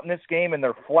come out in this game and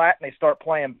they're flat and they start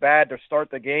playing bad to start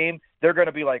the game, they're going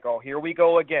to be like, oh, here we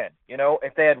go again. You know,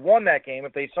 if they had won that game,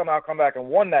 if they somehow come back and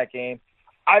won that game,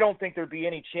 I don't think there'd be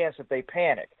any chance that they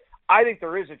panic. I think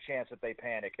there is a chance that they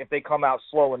panic if they come out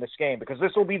slow in this game, because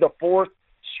this will be the 4th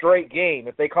straight game,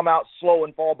 if they come out slow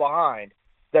and fall behind,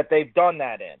 that they've done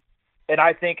that in. And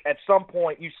I think at some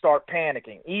point you start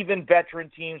panicking. Even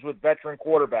veteran teams with veteran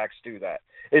quarterbacks do that.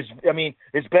 Is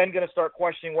Ben going to start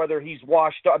questioning whether he's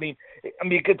washed up?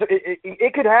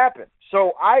 It could happen.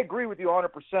 So I agree with you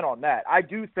 100% on that. I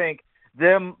do think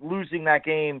them losing that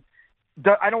game,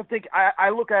 I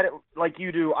look at it like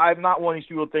you do. I'm not one of these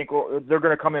people who think, well, they're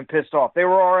going to come in pissed off. They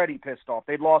were already pissed off.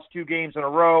 They'd lost 2 games in a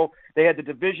row. They had the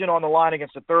division on the line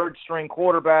against a 3rd-string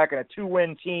quarterback and a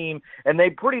 2-win team, and they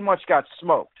pretty much got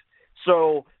smoked.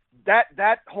 So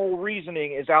that whole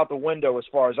reasoning is out the window as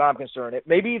far as I'm concerned.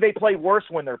 Maybe they play worse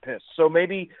when they're pissed, so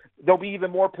maybe they'll be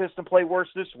even more pissed and play worse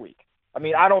this week. I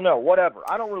mean, I don't know. Whatever.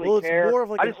 I don't really care. It's more of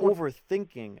like an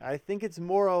overthinking. I think it's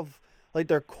more of like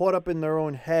they're caught up in their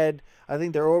own head. I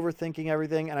think they're overthinking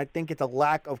everything, and I think it's a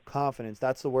lack of confidence.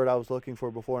 That's the word I was looking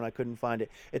for before, and I couldn't find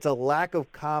it. It's a lack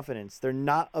of confidence. They're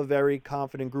not a very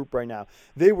confident group right now.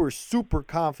 They were super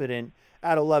confident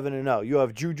at 11-0. You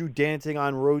have Juju dancing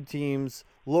on road teams'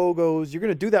 logos. You're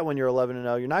going to do that when you're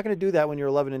 11-0. You're not going to do that when you're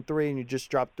 11-3 and you just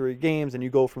drop 3 games and you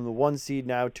go from the 1 seed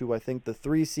now to, I think, the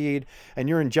 3 seed, and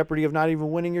you're in jeopardy of not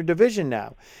even winning your division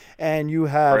now. And you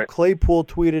have Claypool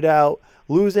tweeted out,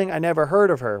 losing, I never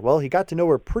heard of her. Well, he got to know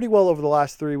her pretty well over the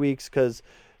last 3 weeks because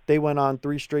they went on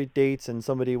 3 straight dates, and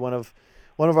one of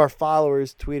our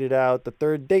followers tweeted out, the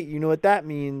 3rd date, you know what that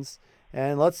means.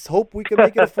 And let's hope we can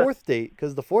make it a 4th date,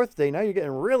 because the 4th date, now you're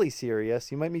getting really serious.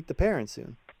 You might meet the parents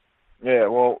soon. Yeah,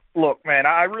 well, look, man,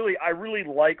 I really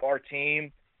like our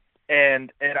team,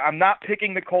 and I'm not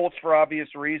picking the Colts for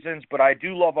obvious reasons, but I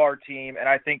do love our team, and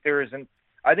I think there's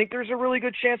a really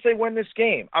good chance they win this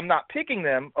game. I'm not picking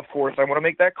them, of course. I want to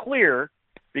make that clear,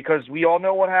 because we all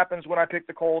know what happens when I pick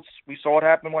the Colts. We saw it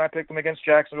happen when I picked them against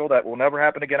Jacksonville. That will never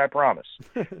happen again, I promise.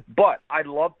 But I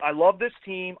love this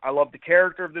team. I love the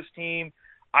character of this team.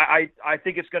 I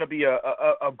think it's going to be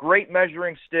a great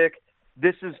measuring stick.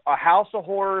 This is a house of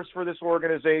horrors for this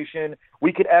organization.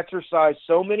 We could exercise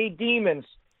so many demons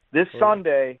this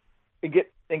Sunday and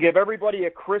give everybody a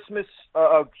Christmas,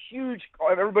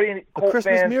 everybody in Colts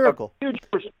Christmas fans, miracle,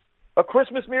 a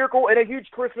Christmas miracle, and a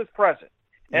huge Christmas present.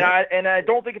 And I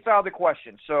don't think it's out of the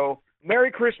question. So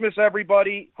Merry Christmas,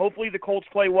 everybody. Hopefully the Colts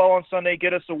play well on Sunday,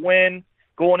 get us a win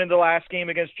going into the last game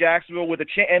against Jacksonville with a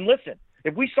chance. And listen,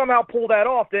 if we somehow pull that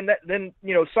off, then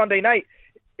Sunday night,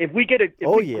 if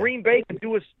Green Bay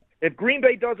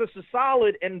does us a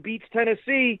solid and beats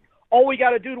Tennessee, all we got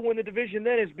to do to win the division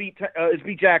then is beat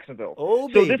Jacksonville. Oh,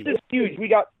 so baby. This is huge. We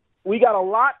got a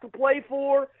lot to play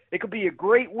for. It could be a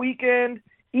great weekend.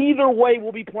 Either way,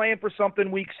 we'll be playing for something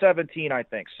week 17, I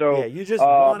think. So yeah, you just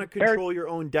want to control your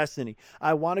own destiny.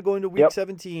 I want to go into week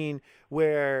 17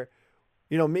 where,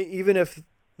 even if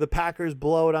the Packers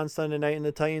blow it on Sunday night and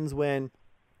the Titans win,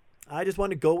 I just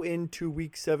want to go into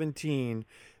week 17,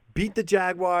 beat the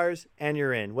Jaguars, and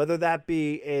you're in. Whether that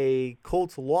be a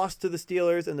Colts loss to the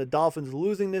Steelers and the Dolphins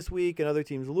losing this week and other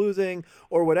teams losing,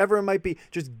 or whatever it might be,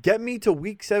 just get me to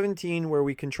week 17 where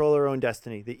we control our own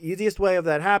destiny. The easiest way of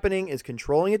that happening is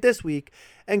controlling it this week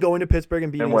and going to Pittsburgh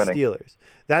and beating the Steelers.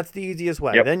 That's the easiest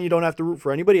way. Then you don't have to root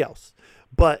for anybody else.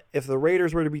 But if the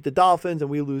Raiders were to beat the Dolphins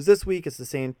and we lose this week, it's the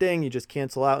same thing. You just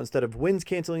cancel out. Instead of wins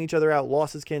canceling each other out,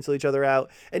 losses cancel each other out,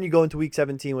 and you go into week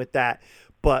 17 with that.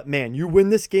 But, man, you win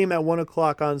this game at 1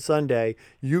 o'clock on Sunday.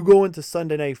 You go into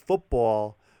Sunday Night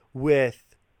Football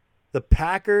with the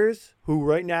Packers, who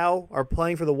right now are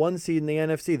playing for the 1 seed in the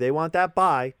NFC. They want that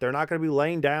bye. They're not going to be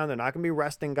laying down. They're not going to be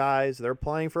resting guys. They're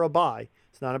playing for a bye.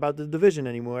 It's not about the division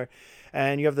anymore.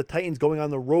 And you have the Titans going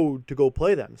on the road to go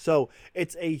play them. So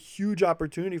it's a huge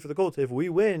opportunity for the Colts. If we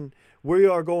win, we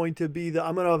are going to be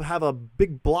I'm going to have a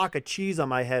big block of cheese on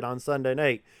my head on Sunday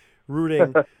night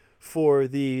rooting for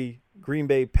the Green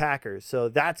Bay Packers. So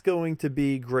that's going to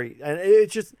be great. And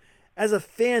it's just, as a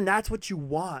fan, that's what you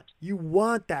want. You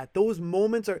want that. Those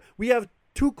moments we have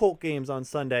 2 Colt games on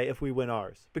Sunday if we win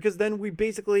ours, because then we're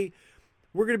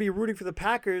going to be rooting for the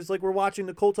Packers like we're watching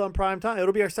the Colts on prime time.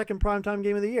 It'll be our second prime time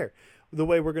game of the year, the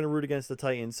way we're going to root against the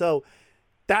Titans. So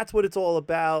that's what it's all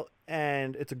about.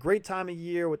 And it's a great time of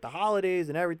year with the holidays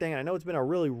and everything. I know it's been a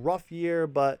really rough year,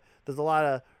 but there's a lot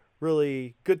of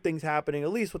really good things happening,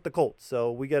 at least with the Colts.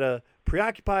 So we got to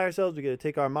preoccupy ourselves. We got to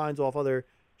take our minds off other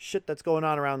shit that's going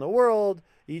on around the world.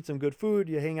 You eat some good food.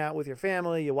 You hang out with your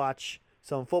family. You watch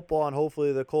some football, and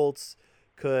hopefully the Colts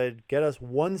could get us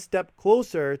one step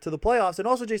closer to the playoffs. And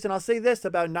also, Jason, I'll say this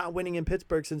about not winning in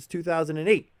Pittsburgh since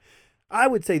 2008. I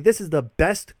would say this is the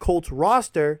best Colts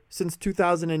roster since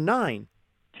 2009.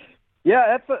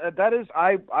 Yeah,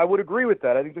 I would agree with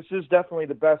that. I think this is definitely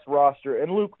the best roster.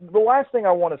 And Luke, the last thing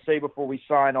I want to say before we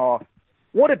sign off,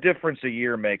 what a difference a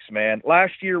year makes, man.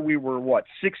 Last year we were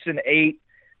 6-8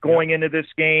 going into this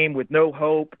game with no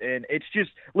hope, and it's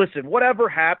just, listen, whatever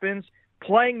happens,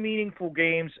 playing meaningful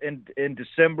games in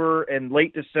December and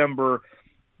late December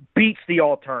beats the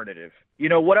alternative.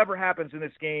 Whatever happens in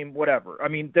this game, whatever. I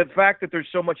mean, the fact that there's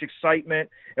so much excitement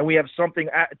and we have something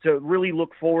to really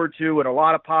look forward to and a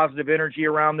lot of positive energy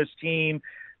around this team,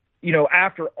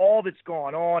 after all that's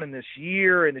gone on in this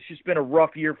year, and it's just been a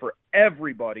rough year for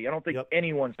everybody. I don't think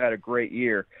anyone's had a great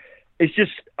year. It's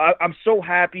just, I'm so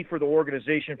happy for the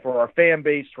organization, for our fan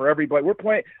base, for everybody. We're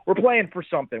playing for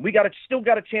something. We still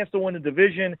got a chance to win the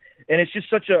division, and it's just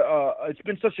it's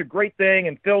been such a great thing.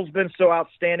 And Phil's been so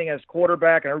outstanding as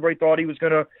quarterback, and everybody thought he was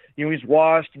gonna, he's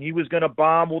washed and he was gonna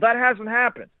bomb. Well, that hasn't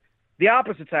happened. The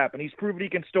opposite's happened. He's proven he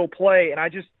can still play, and I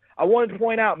wanted to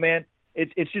point out, man,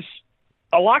 it's just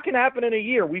a lot can happen in a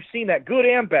year. We've seen that, good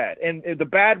and bad, and the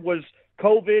bad was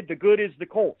COVID. The good is the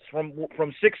Colts from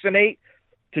 6-8.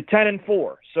 to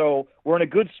 10-4. So we're in a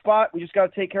good spot. We just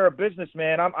got to take care of business,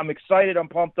 man. I'm excited. I'm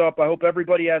pumped up. I hope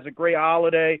everybody has a great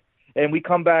holiday, and we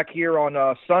come back here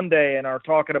on Sunday and are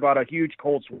talking about a huge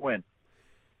Colts win.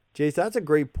 Jace, that's a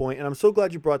great point, and I'm so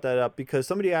glad you brought that up because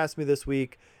somebody asked me this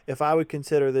week if I would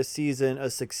consider this season a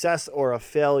success or a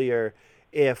failure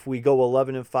if we go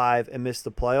 11-5 and miss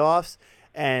the playoffs.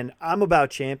 And I'm about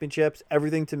championships.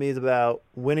 Everything to me is about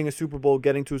winning a Super Bowl,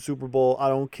 getting to a Super Bowl. I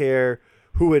don't care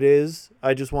who it is.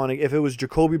 I just want to, if it was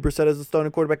Jacoby Brissett as the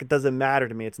starting quarterback, it doesn't matter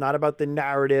to me. It's not about the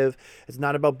narrative. It's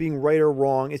not about being right or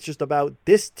wrong. It's just about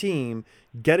this team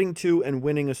getting to and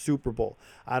winning a Super Bowl.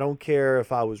 I don't care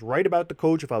if I was right about the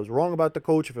coach, if I was wrong about the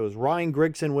coach, if it was Ryan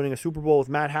Grigson winning a Super Bowl with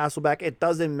Matt Hasselbeck. It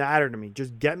doesn't matter to me.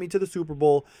 Just get me to the Super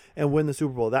Bowl and win the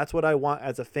Super Bowl. That's what I want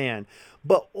as a fan.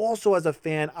 But also as a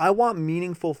fan, I want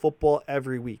meaningful football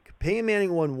every week. Peyton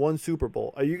Manning won one Super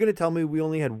Bowl. Are you going to tell me we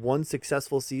only had one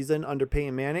successful season under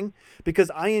Peyton Manning?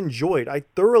 Because I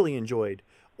thoroughly enjoyed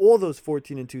all those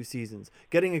 14-2 seasons,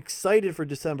 getting excited for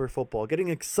December football, getting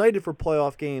excited for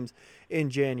playoff games in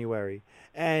January.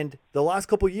 And the last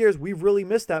couple of years, we've really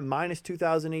missed that minus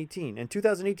 2018. And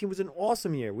 2018 was an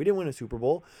awesome year. We didn't win a Super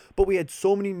Bowl, but we had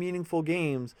so many meaningful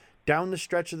games down the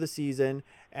stretch of the season.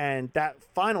 And that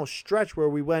final stretch where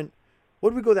we went, what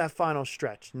did we go that final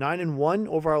stretch? 9-1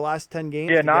 over our last 10 games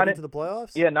to get into the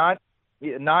playoffs? Yeah,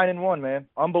 9-1, man.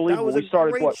 Unbelievable. That was we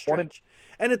started, what, stretch.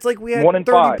 And it's like we had 30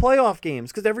 playoff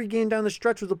games because every game down the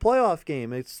stretch was a playoff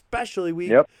game, especially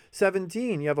week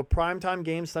 17. You have a primetime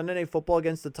game, Sunday Night Football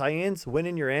against the Titans,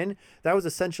 winning, you're in. That was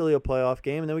essentially a playoff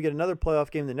game. And then we get another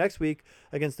playoff game the next week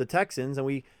against the Texans, and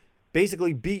we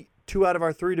basically beat 2 out of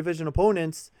our 3 division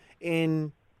opponents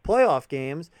in playoff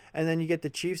games. And then you get the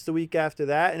Chiefs the week after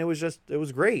that, and it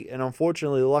was great. And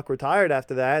unfortunately, Luck retired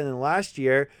after that. And then last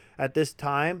year at this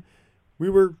time, we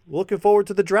were looking forward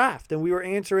to the draft, and we were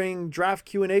answering draft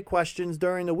Q&A questions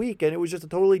during the week, and it was just a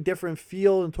totally different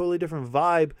feel and totally different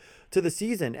vibe to the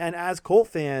season. And as Colt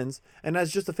fans, and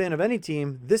as just a fan of any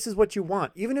team, this is what you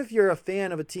want. Even if you're a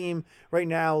fan of a team right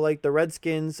now like the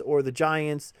Redskins or the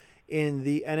Giants in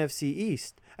the NFC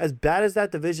East, as bad as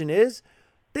that division is,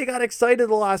 they got excited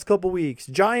the last couple weeks.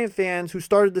 Giant fans who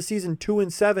started the season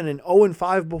 2-7 and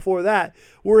 0-5 before that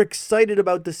were excited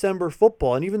about December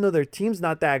football. And even though their team's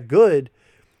not that good,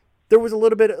 there was a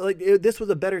little bit this was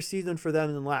a better season for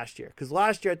them than last year. Because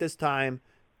last year at this time,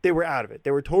 they were out of it.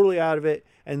 They were totally out of it.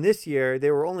 And this year, they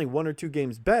were only 1 or 2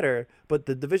 games better, but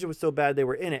the division was so bad they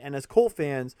were in it. And as Colt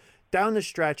fans, down the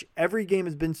stretch, every game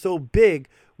has been so big,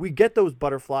 we get those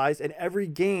butterflies, and every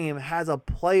game has a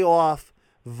playoff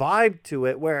vibe to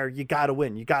it where you gotta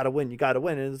win.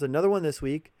 And there's another one this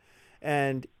week,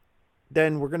 and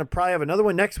then we're gonna probably have another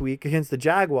one next week against the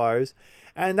Jaguars,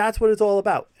 and that's what it's all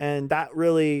about. And that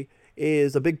really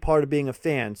is a big part of being a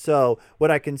fan. So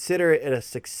would I consider it a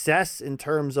success in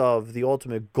terms of the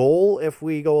ultimate goal if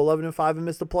we go 11-5 and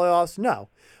miss the playoffs? No,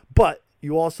 but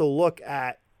you also look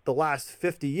at the last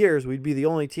 50 years, we'd be the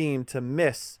only team to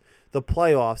miss the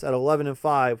playoffs at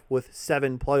 11-5 with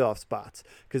 7 playoff spots.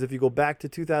 Because if you go back to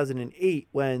 2008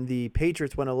 when the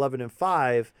Patriots went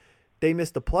 11-5, they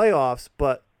missed the playoffs,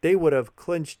 but they would have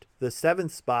clinched the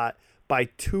 7th spot by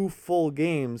 2 full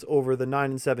games over the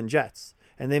 9-7 Jets,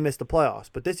 and they missed the playoffs.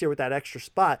 But this year with that extra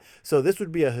spot, so this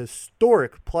would be a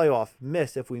historic playoff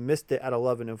miss if we missed it at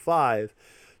 11-5.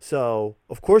 So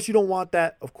of course you don't want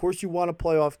that. Of course you want a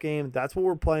playoff game. That's what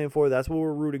we're playing for. That's what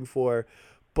we're rooting for.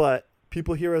 But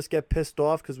people hear us get pissed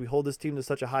off because we hold this team to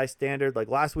such a high standard. Like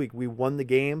last week, we won the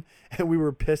game and we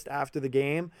were pissed after the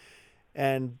game.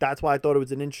 And that's why I thought it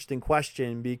was an interesting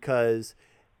question, because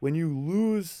when you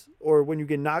lose or when you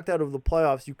get knocked out of the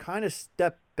playoffs, you kind of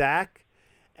step back,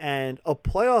 and a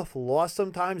playoff loss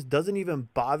sometimes doesn't even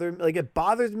bother me. Like, it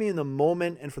bothers me in the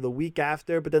moment and for the week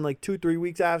after, but then like 2-3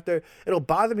 weeks after, it'll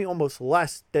bother me almost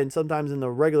less than sometimes in the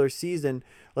regular season,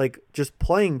 like just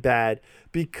playing bad,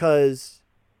 because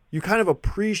you kind of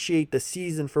appreciate the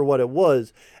season for what it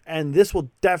was. And this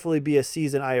will definitely be a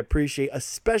season I appreciate,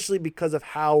 especially because of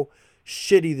how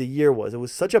shitty the year was. It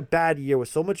was such a bad year with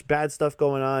so much bad stuff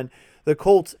going on. The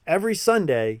Colts every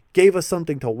Sunday gave us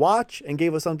something to watch and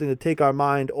gave us something to take our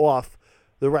mind off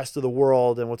the rest of the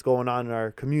world and what's going on in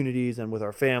our communities and with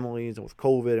our families and with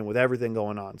COVID and with everything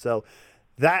going on. So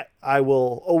that I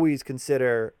will always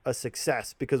consider a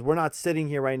success, because we're not sitting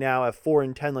here right now at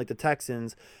 4-10 like the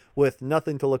Texans with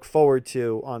nothing to look forward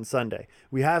to on Sunday.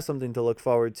 We have something to look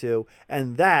forward to,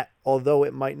 and that, although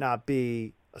it might not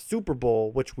be a Super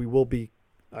Bowl, which we will be,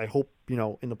 I hope,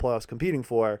 in the playoffs competing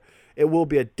for, it will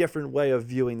be a different way of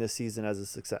viewing this season as a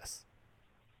success.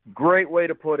 Great way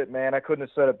to put it, man. I couldn't have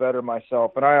said it better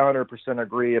myself, and I 100%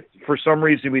 agree. If for some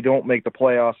reason we don't make the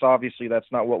playoffs, obviously that's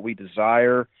not what we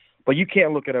desire. But you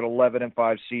can't look at an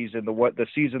 11-5 season, the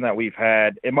season that we've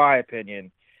had, in my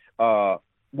opinion,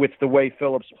 with the way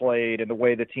Phillips played and the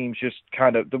way the team's just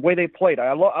kind of the way they played.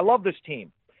 I love this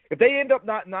team. If they end up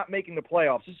not making the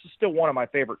playoffs, this is still one of my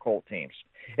favorite Colt teams,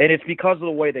 and it's because of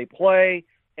the way they play.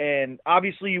 And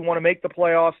obviously, you want to make the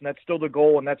playoffs, and that's still the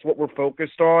goal, and that's what we're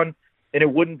focused on. And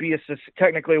it wouldn't be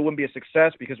technically it wouldn't be a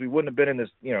success because we wouldn't have been in this.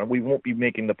 We won't be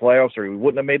making the playoffs, or we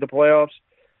wouldn't have made the playoffs.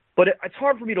 But it's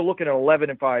hard for me to look at an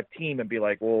 11-5 team and be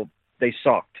like, well, they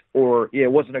sucked, or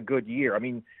it wasn't a good year. I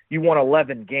mean, you won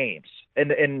 11 games,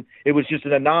 and it was just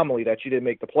an anomaly that you didn't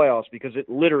make the playoffs because it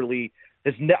literally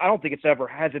is. I don't think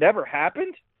has it ever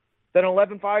happened that an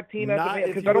 11-5 team hasn't made?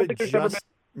 Because I don't think there's ever been.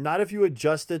 Not if you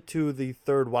adjust it to the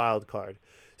third wild card.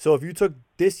 So if you took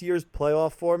this year's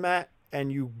playoff format and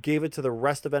you gave it to the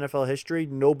rest of NFL history,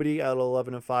 nobody at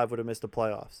 11-5 would have missed the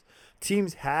playoffs.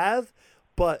 Teams have,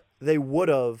 but they would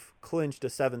have clinched a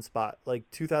 7 spot. Like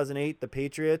 2008, the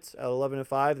Patriots at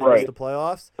 11-5, they missed the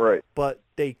playoffs. Right. But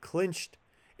they clinched.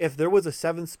 If there was a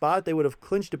 7th spot, they would have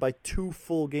clinched it by 2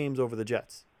 full games over the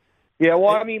Jets. Yeah,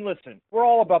 well, I mean, listen, we're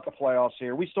all about the playoffs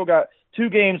here. We still got 2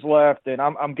 games left, and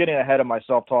I'm getting ahead of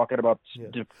myself talking about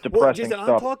depressing Jason, stuff.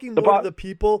 I'm talking more to the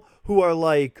people who are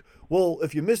like, well,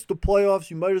 if you miss the playoffs,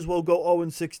 you might as well go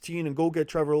 0-16 and go get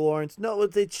Trevor Lawrence. No,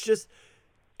 it's just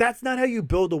that's not how you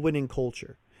build a winning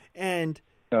culture. And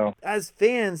as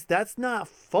fans, that's not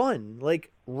fun.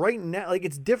 Like right now, like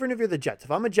it's different if you're the Jets.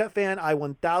 If I'm a Jet fan, I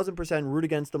 1,000% root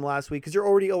against them last week because you're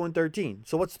already 0-13.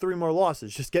 So what's 3 more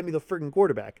losses? Just get me the freaking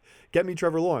quarterback. Get me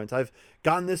Trevor Lawrence. I've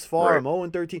gone this far. I'm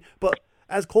 0-13. But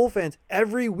as Cole fans,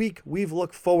 every week we've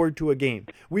looked forward to a game.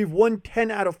 We've won 10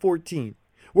 out of 14.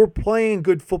 We're playing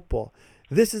good football.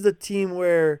 This is a team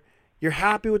where you're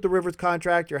happy with the Rivers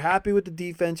contract. You're happy with the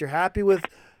defense. You're happy with,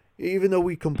 even though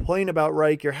we complain about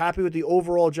Reich, you're happy with the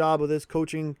overall job of this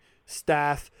coaching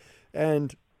staff.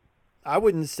 And I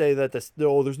wouldn't say that there's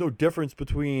no difference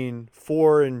between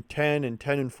 4-10 and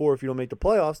 10-4 if you don't make the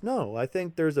playoffs. No, I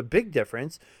think there's a big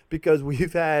difference because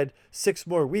we've had 6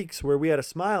 more weeks where we had a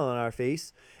smile on our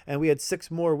face, and we had 6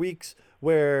 more weeks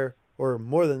where, or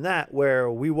more than that,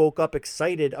 where we woke up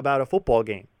excited about a football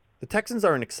game. The Texans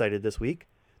aren't excited this week.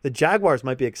 The Jaguars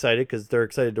might be excited because they're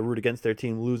excited to root against their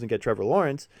team, lose and get Trevor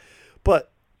Lawrence.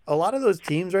 But a lot of those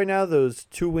teams right now, those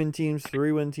 2-win teams,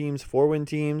 3-win teams, 4-win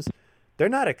teams, they're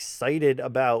not excited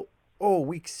about,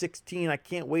 week 16, I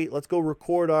can't wait. Let's go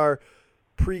record our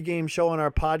pregame show on our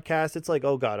podcast. It's like,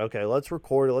 oh, God, okay, let's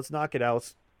record it. Let's knock it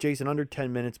out. Jason, under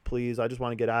 10 minutes, please. I just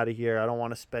want to get out of here. I don't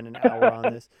want to spend an hour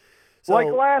on this. So,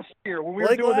 like last year when we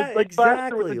were doing it,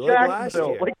 exactly, last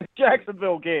year, like the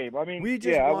Jacksonville game. I mean, we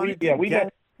just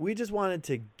wanted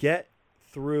to get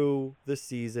through the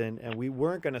season, and we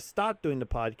weren't going to stop doing the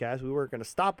podcast. We weren't going to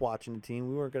stop watching the team.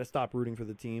 We weren't going to stop rooting for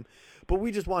the team, but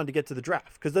we just wanted to get to the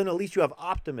draft because then at least you have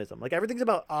optimism. Like everything's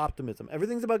about optimism.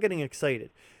 Everything's about getting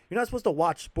excited. You're not supposed to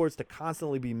watch sports to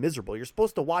constantly be miserable. You're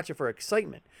supposed to watch it for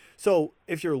excitement. So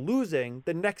if you're losing,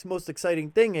 the next most exciting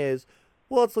thing is,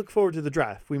 well, let's look forward to the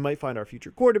draft. We might find our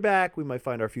future quarterback. We might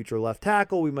find our future left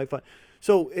tackle.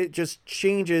 So it just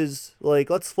changes. Like,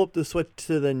 let's flip the switch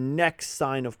to the next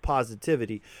sign of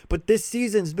positivity. But this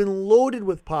season's been loaded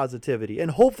with positivity.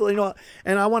 And hopefully,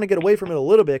 and I want to get away from it a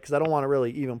little bit because I don't want to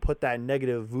really even put that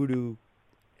negative voodoo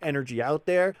energy out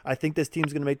there. I think this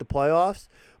team's going to make the playoffs.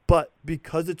 But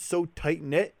because it's so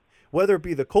tight-knit, whether it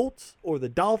be the Colts or the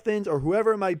Dolphins or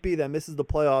whoever it might be that misses the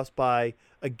playoffs by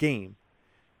a game,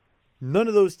 none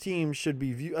of those teams should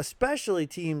be viewed, especially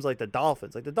teams like the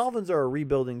Dolphins. Like the Dolphins are a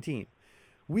rebuilding team.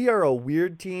 We are a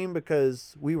weird team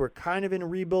because we were kind of in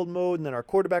rebuild mode, and then our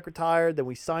quarterback retired. Then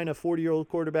we signed a 40-year-old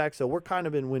quarterback, so we're kind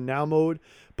of in win-now mode,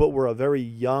 but we're a very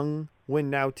young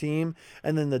win-now team.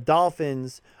 And then the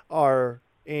Dolphins are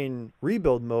in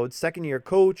rebuild mode, second-year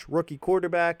coach, rookie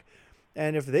quarterback.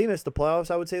 And if they miss the playoffs,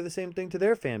 I would say the same thing to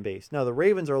their fan base. Now, the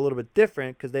Ravens are a little bit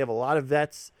different because they have a lot of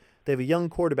vets. They have a young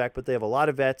quarterback, but they have a lot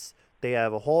of vets. They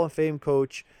have a Hall of Fame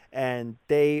coach, and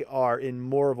they are in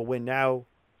more of a win-now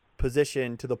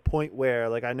position to the point where,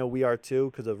 like, I know we are too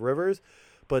because of Rivers,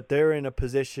 but they're in a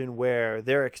position where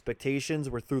their expectations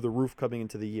were through the roof coming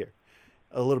into the year.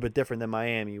 A little bit different than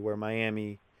Miami, where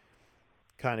Miami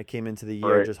kind of came into the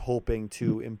year just hoping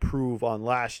to improve on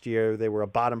last year. They were a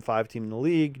bottom 5 team in the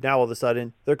league. Now all of a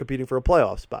sudden they're competing for a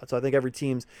playoff spot. So I think every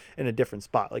team's in a different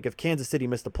spot. Like if Kansas City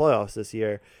missed the playoffs this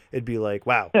year, it'd be like,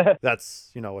 wow,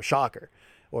 that's, a shocker.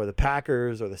 Or the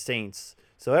Packers or the Saints.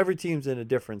 So every team's in a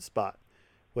different spot.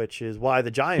 which is why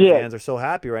the Giant fans are so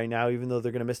happy right now, even though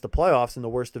they're going to miss the playoffs in the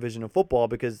worst division of football,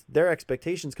 because their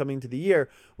expectations coming into the year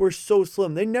were so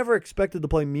slim. They never expected to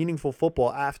play meaningful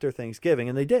football after Thanksgiving,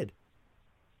 and they did.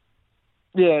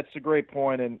 Yeah, it's a great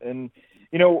point. And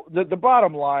you know, the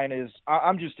bottom line is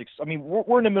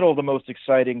we're in the middle of the most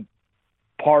exciting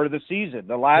part of the season.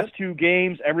 The last two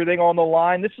games, everything on the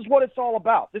line. This is what it's all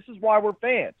about. This is why we're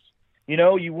fans. You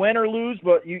know, you win or lose,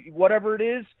 but whatever it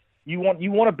is, you want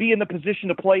to be in the position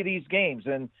to play these games.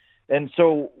 And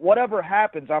so whatever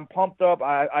happens, I'm pumped up.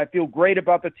 I feel great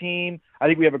about the team. I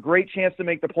think we have a great chance to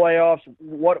make the playoffs.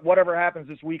 Whatever happens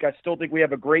this week, I still think we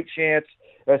have a great chance,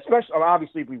 especially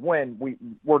obviously if we win,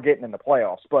 we're getting in the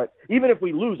playoffs. But even if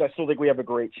we lose, I still think we have a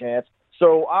great chance.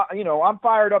 So, I'm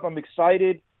fired up. I'm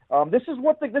excited. This is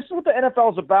what the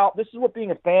NFL is about. This is what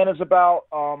being a fan is about.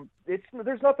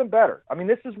 There's nothing better. I mean,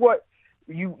 this is what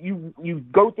you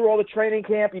go through all the training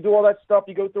camp, you do all that stuff,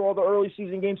 you go through all the early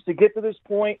season games to get to this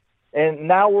point. And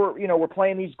now we're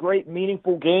playing these great,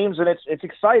 meaningful games, and it's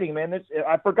exciting, man.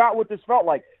 I forgot what this felt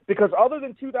like, because other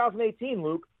than 2018,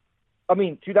 Luke,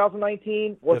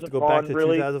 2019 wasn't fun, really. You have to go back to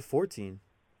 2014.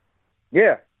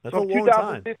 Yeah. That's a long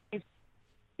time.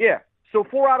 Yeah. So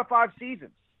 4 out of 5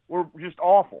 seasons were just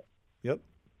awful. Yep.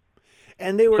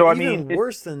 And they were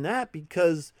worse than that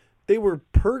because they were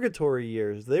purgatory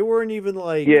years. They weren't even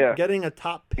getting a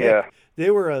top pick. Yeah.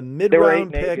 They were a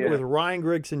mid-round pick with Ryan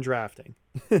Grigson drafting.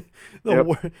 the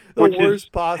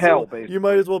worst possible. Hell, you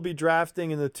might as well be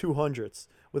drafting in the 200s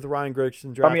with Ryan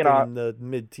Grigson drafting in the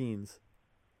mid-teens.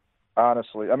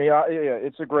 Honestly,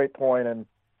 it's a great point, and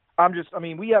we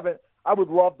haven't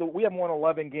won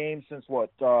 11 games since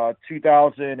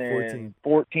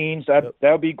 2014. So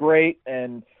that would be great,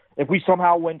 and if we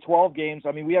somehow win 12 games,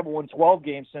 we haven't won 12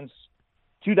 games since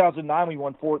 2009. We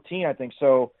won 14, I think.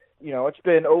 So it's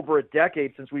been over a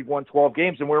decade since we've won 12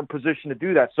 games, and we're in position to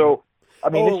do that. So.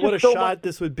 What a shot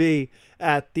this would be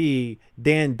at the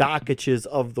Dan Dockiches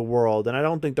of the world. And I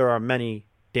don't think there are many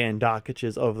Dan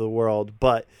Dockiches of the world.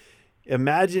 But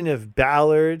imagine if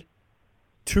Ballard,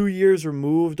 2 years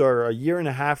removed or a year and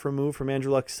a half removed from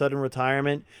Andrew Luck's sudden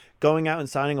retirement, going out and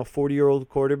signing a 40-year-old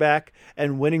quarterback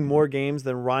and winning more games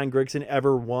than Ryan Grigson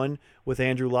ever won with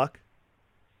Andrew Luck.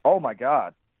 Oh, my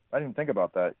God. I didn't even think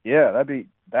about that. Yeah,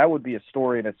 that would be a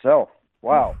story in itself.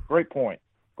 Wow. Great point.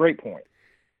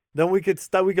 Then we could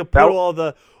put all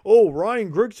the Ryan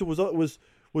Grigson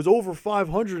was over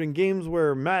 500 in games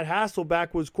where Matt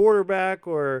Hasselbeck was quarterback,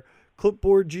 or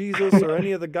Clipboard Jesus or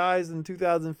any of the guys in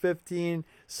 2015.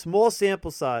 Small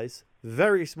sample size,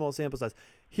 very small sample size.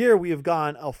 Here we have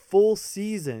gone a full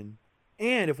season,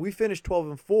 and if we finish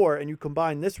 12-4 and you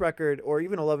combine this record, or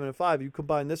even 11-5, you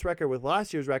combine this record with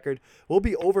last year's record, we'll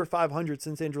be over 500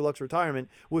 since Andrew Luck's retirement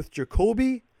with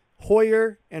Jacoby,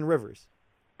 Hoyer, and Rivers.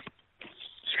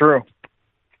 True.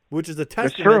 Which is a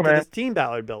testament to this team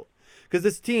Ballard built. Because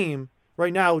this team,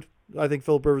 right now, I think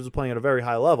Philip Rivers is playing at a very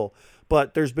high level,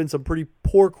 but there's been some pretty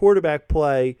poor quarterback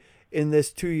play in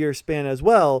this 2-year span as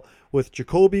well, with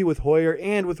Jacoby, with Hoyer,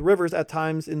 and with Rivers at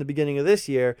times in the beginning of this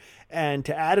year. And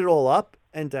to add it all up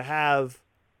and to have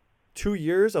 2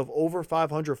 years of over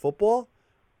 500 football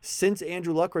since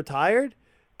Andrew Luck retired,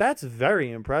 that's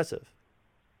very impressive.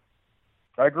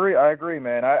 I agree,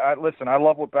 man. Listen, I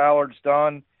love what Ballard's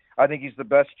done. I think he's the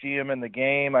best GM in the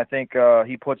game. I think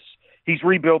he's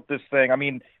rebuilt this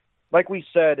thing. Like we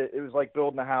said, it was like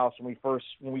building a house when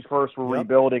we first were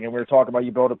rebuilding, and we were talking about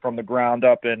you build it from the ground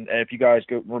up. And if you guys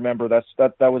remember, that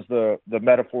was the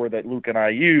metaphor that Luke and I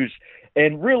used.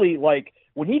 And really, like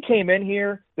when he came in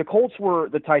here, the Colts were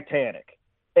the Titanic.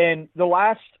 And the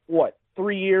last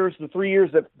 3 years, the 3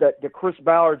 years that Chris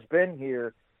Ballard's been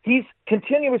here, he's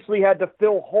continuously had to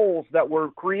fill holes that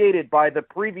were created by the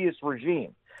previous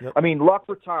regime. Yep. Luck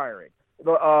retiring,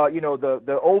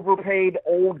 the overpaid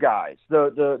old guys,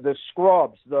 the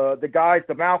scrubs, the guys,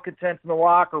 the malcontents in the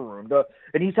locker room,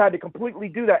 and he's had to completely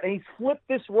do that. And he's flipped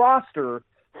this roster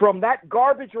from that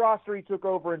garbage roster he took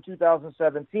over in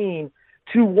 2017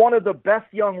 to one of the best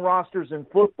young rosters in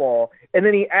football. And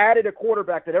then he added a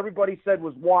quarterback that everybody said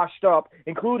was washed up,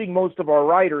 including most of our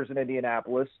writers in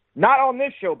Indianapolis. Not on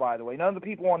this show, by the way. None of the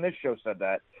people on this show said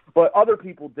that, but other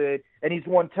people did. And he's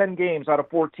won 10 games out of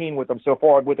 14 with them so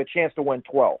far, with a chance to win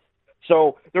 12.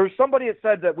 So there's somebody that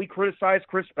said that we criticized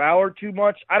Chris Ballard too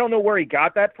much. I don't know where he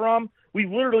got that from. We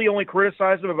literally only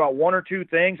criticized him about 1 or 2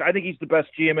 things. I think he's the best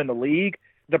GM in the league.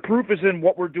 The proof is in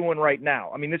what we're doing right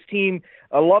now. This team,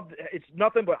 it's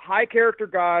nothing but high character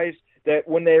guys that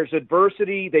when there's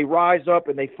adversity, they rise up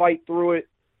and they fight through it.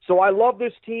 So I love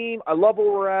this team. I love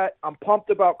where we're at. I'm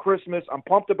pumped about Christmas. I'm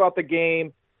pumped about the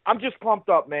game. I'm just pumped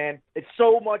up, man. It's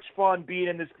so much fun being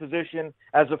in this position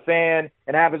as a fan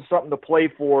and having something to play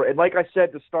for. And like I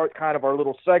said to start kind of our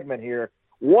little segment here,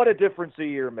 what a difference a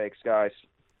year makes, guys.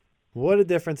 What a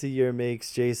difference a year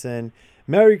makes, Jason.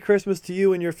 Merry Christmas to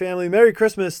you and your family. Merry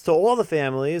Christmas to all the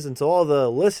families and to all the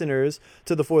listeners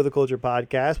to the For the Culture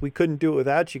podcast. We couldn't do it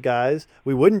without you guys.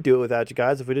 We wouldn't do it without you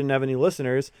guys. If we didn't have any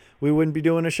listeners, we wouldn't be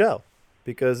doing a show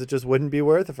because it just wouldn't be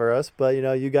worth it for us. But,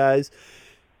 you guys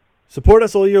support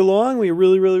us all year long. We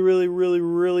really, really, really, really,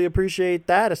 really appreciate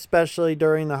that, especially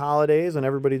during the holidays when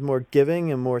everybody's more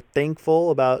giving and more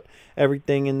thankful about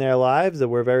everything in their lives. That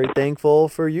we're very thankful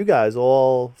for you guys,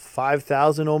 all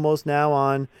 5,000 almost now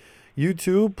on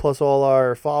YouTube, plus all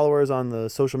our followers on the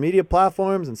social media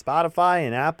platforms and Spotify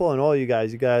and Apple and all you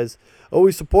guys. You guys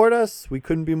always support us. We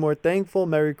couldn't be more thankful.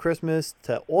 Merry Christmas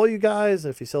to all you guys.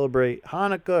 If you celebrate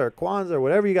Hanukkah or Kwanzaa or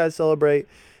whatever you guys celebrate,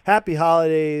 happy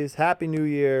holidays, happy New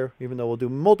Year, even though we'll do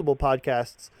multiple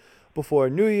podcasts before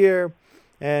New Year.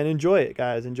 And enjoy it,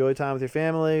 guys. Enjoy time with your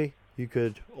family. You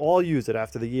could all use it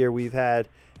after the year we've had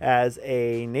as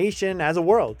a nation, as a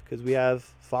world, because we have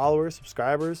followers,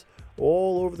 subscribers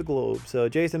all over the globe. So,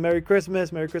 Jason, Merry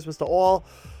Christmas. Merry Christmas to all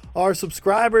our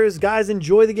subscribers. Guys,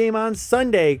 enjoy the game on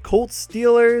Sunday. Colts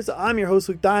Steelers. I'm your host,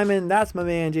 Luke Diamond. That's my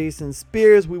man, Jason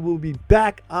Spears. We will be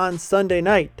back on Sunday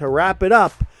night to wrap it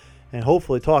up and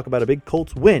hopefully talk about a big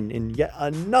Colts win in yet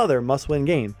another must-win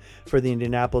game for the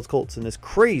Indianapolis Colts in this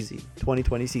crazy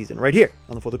 2020 season right here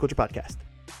on the For the Culture podcast.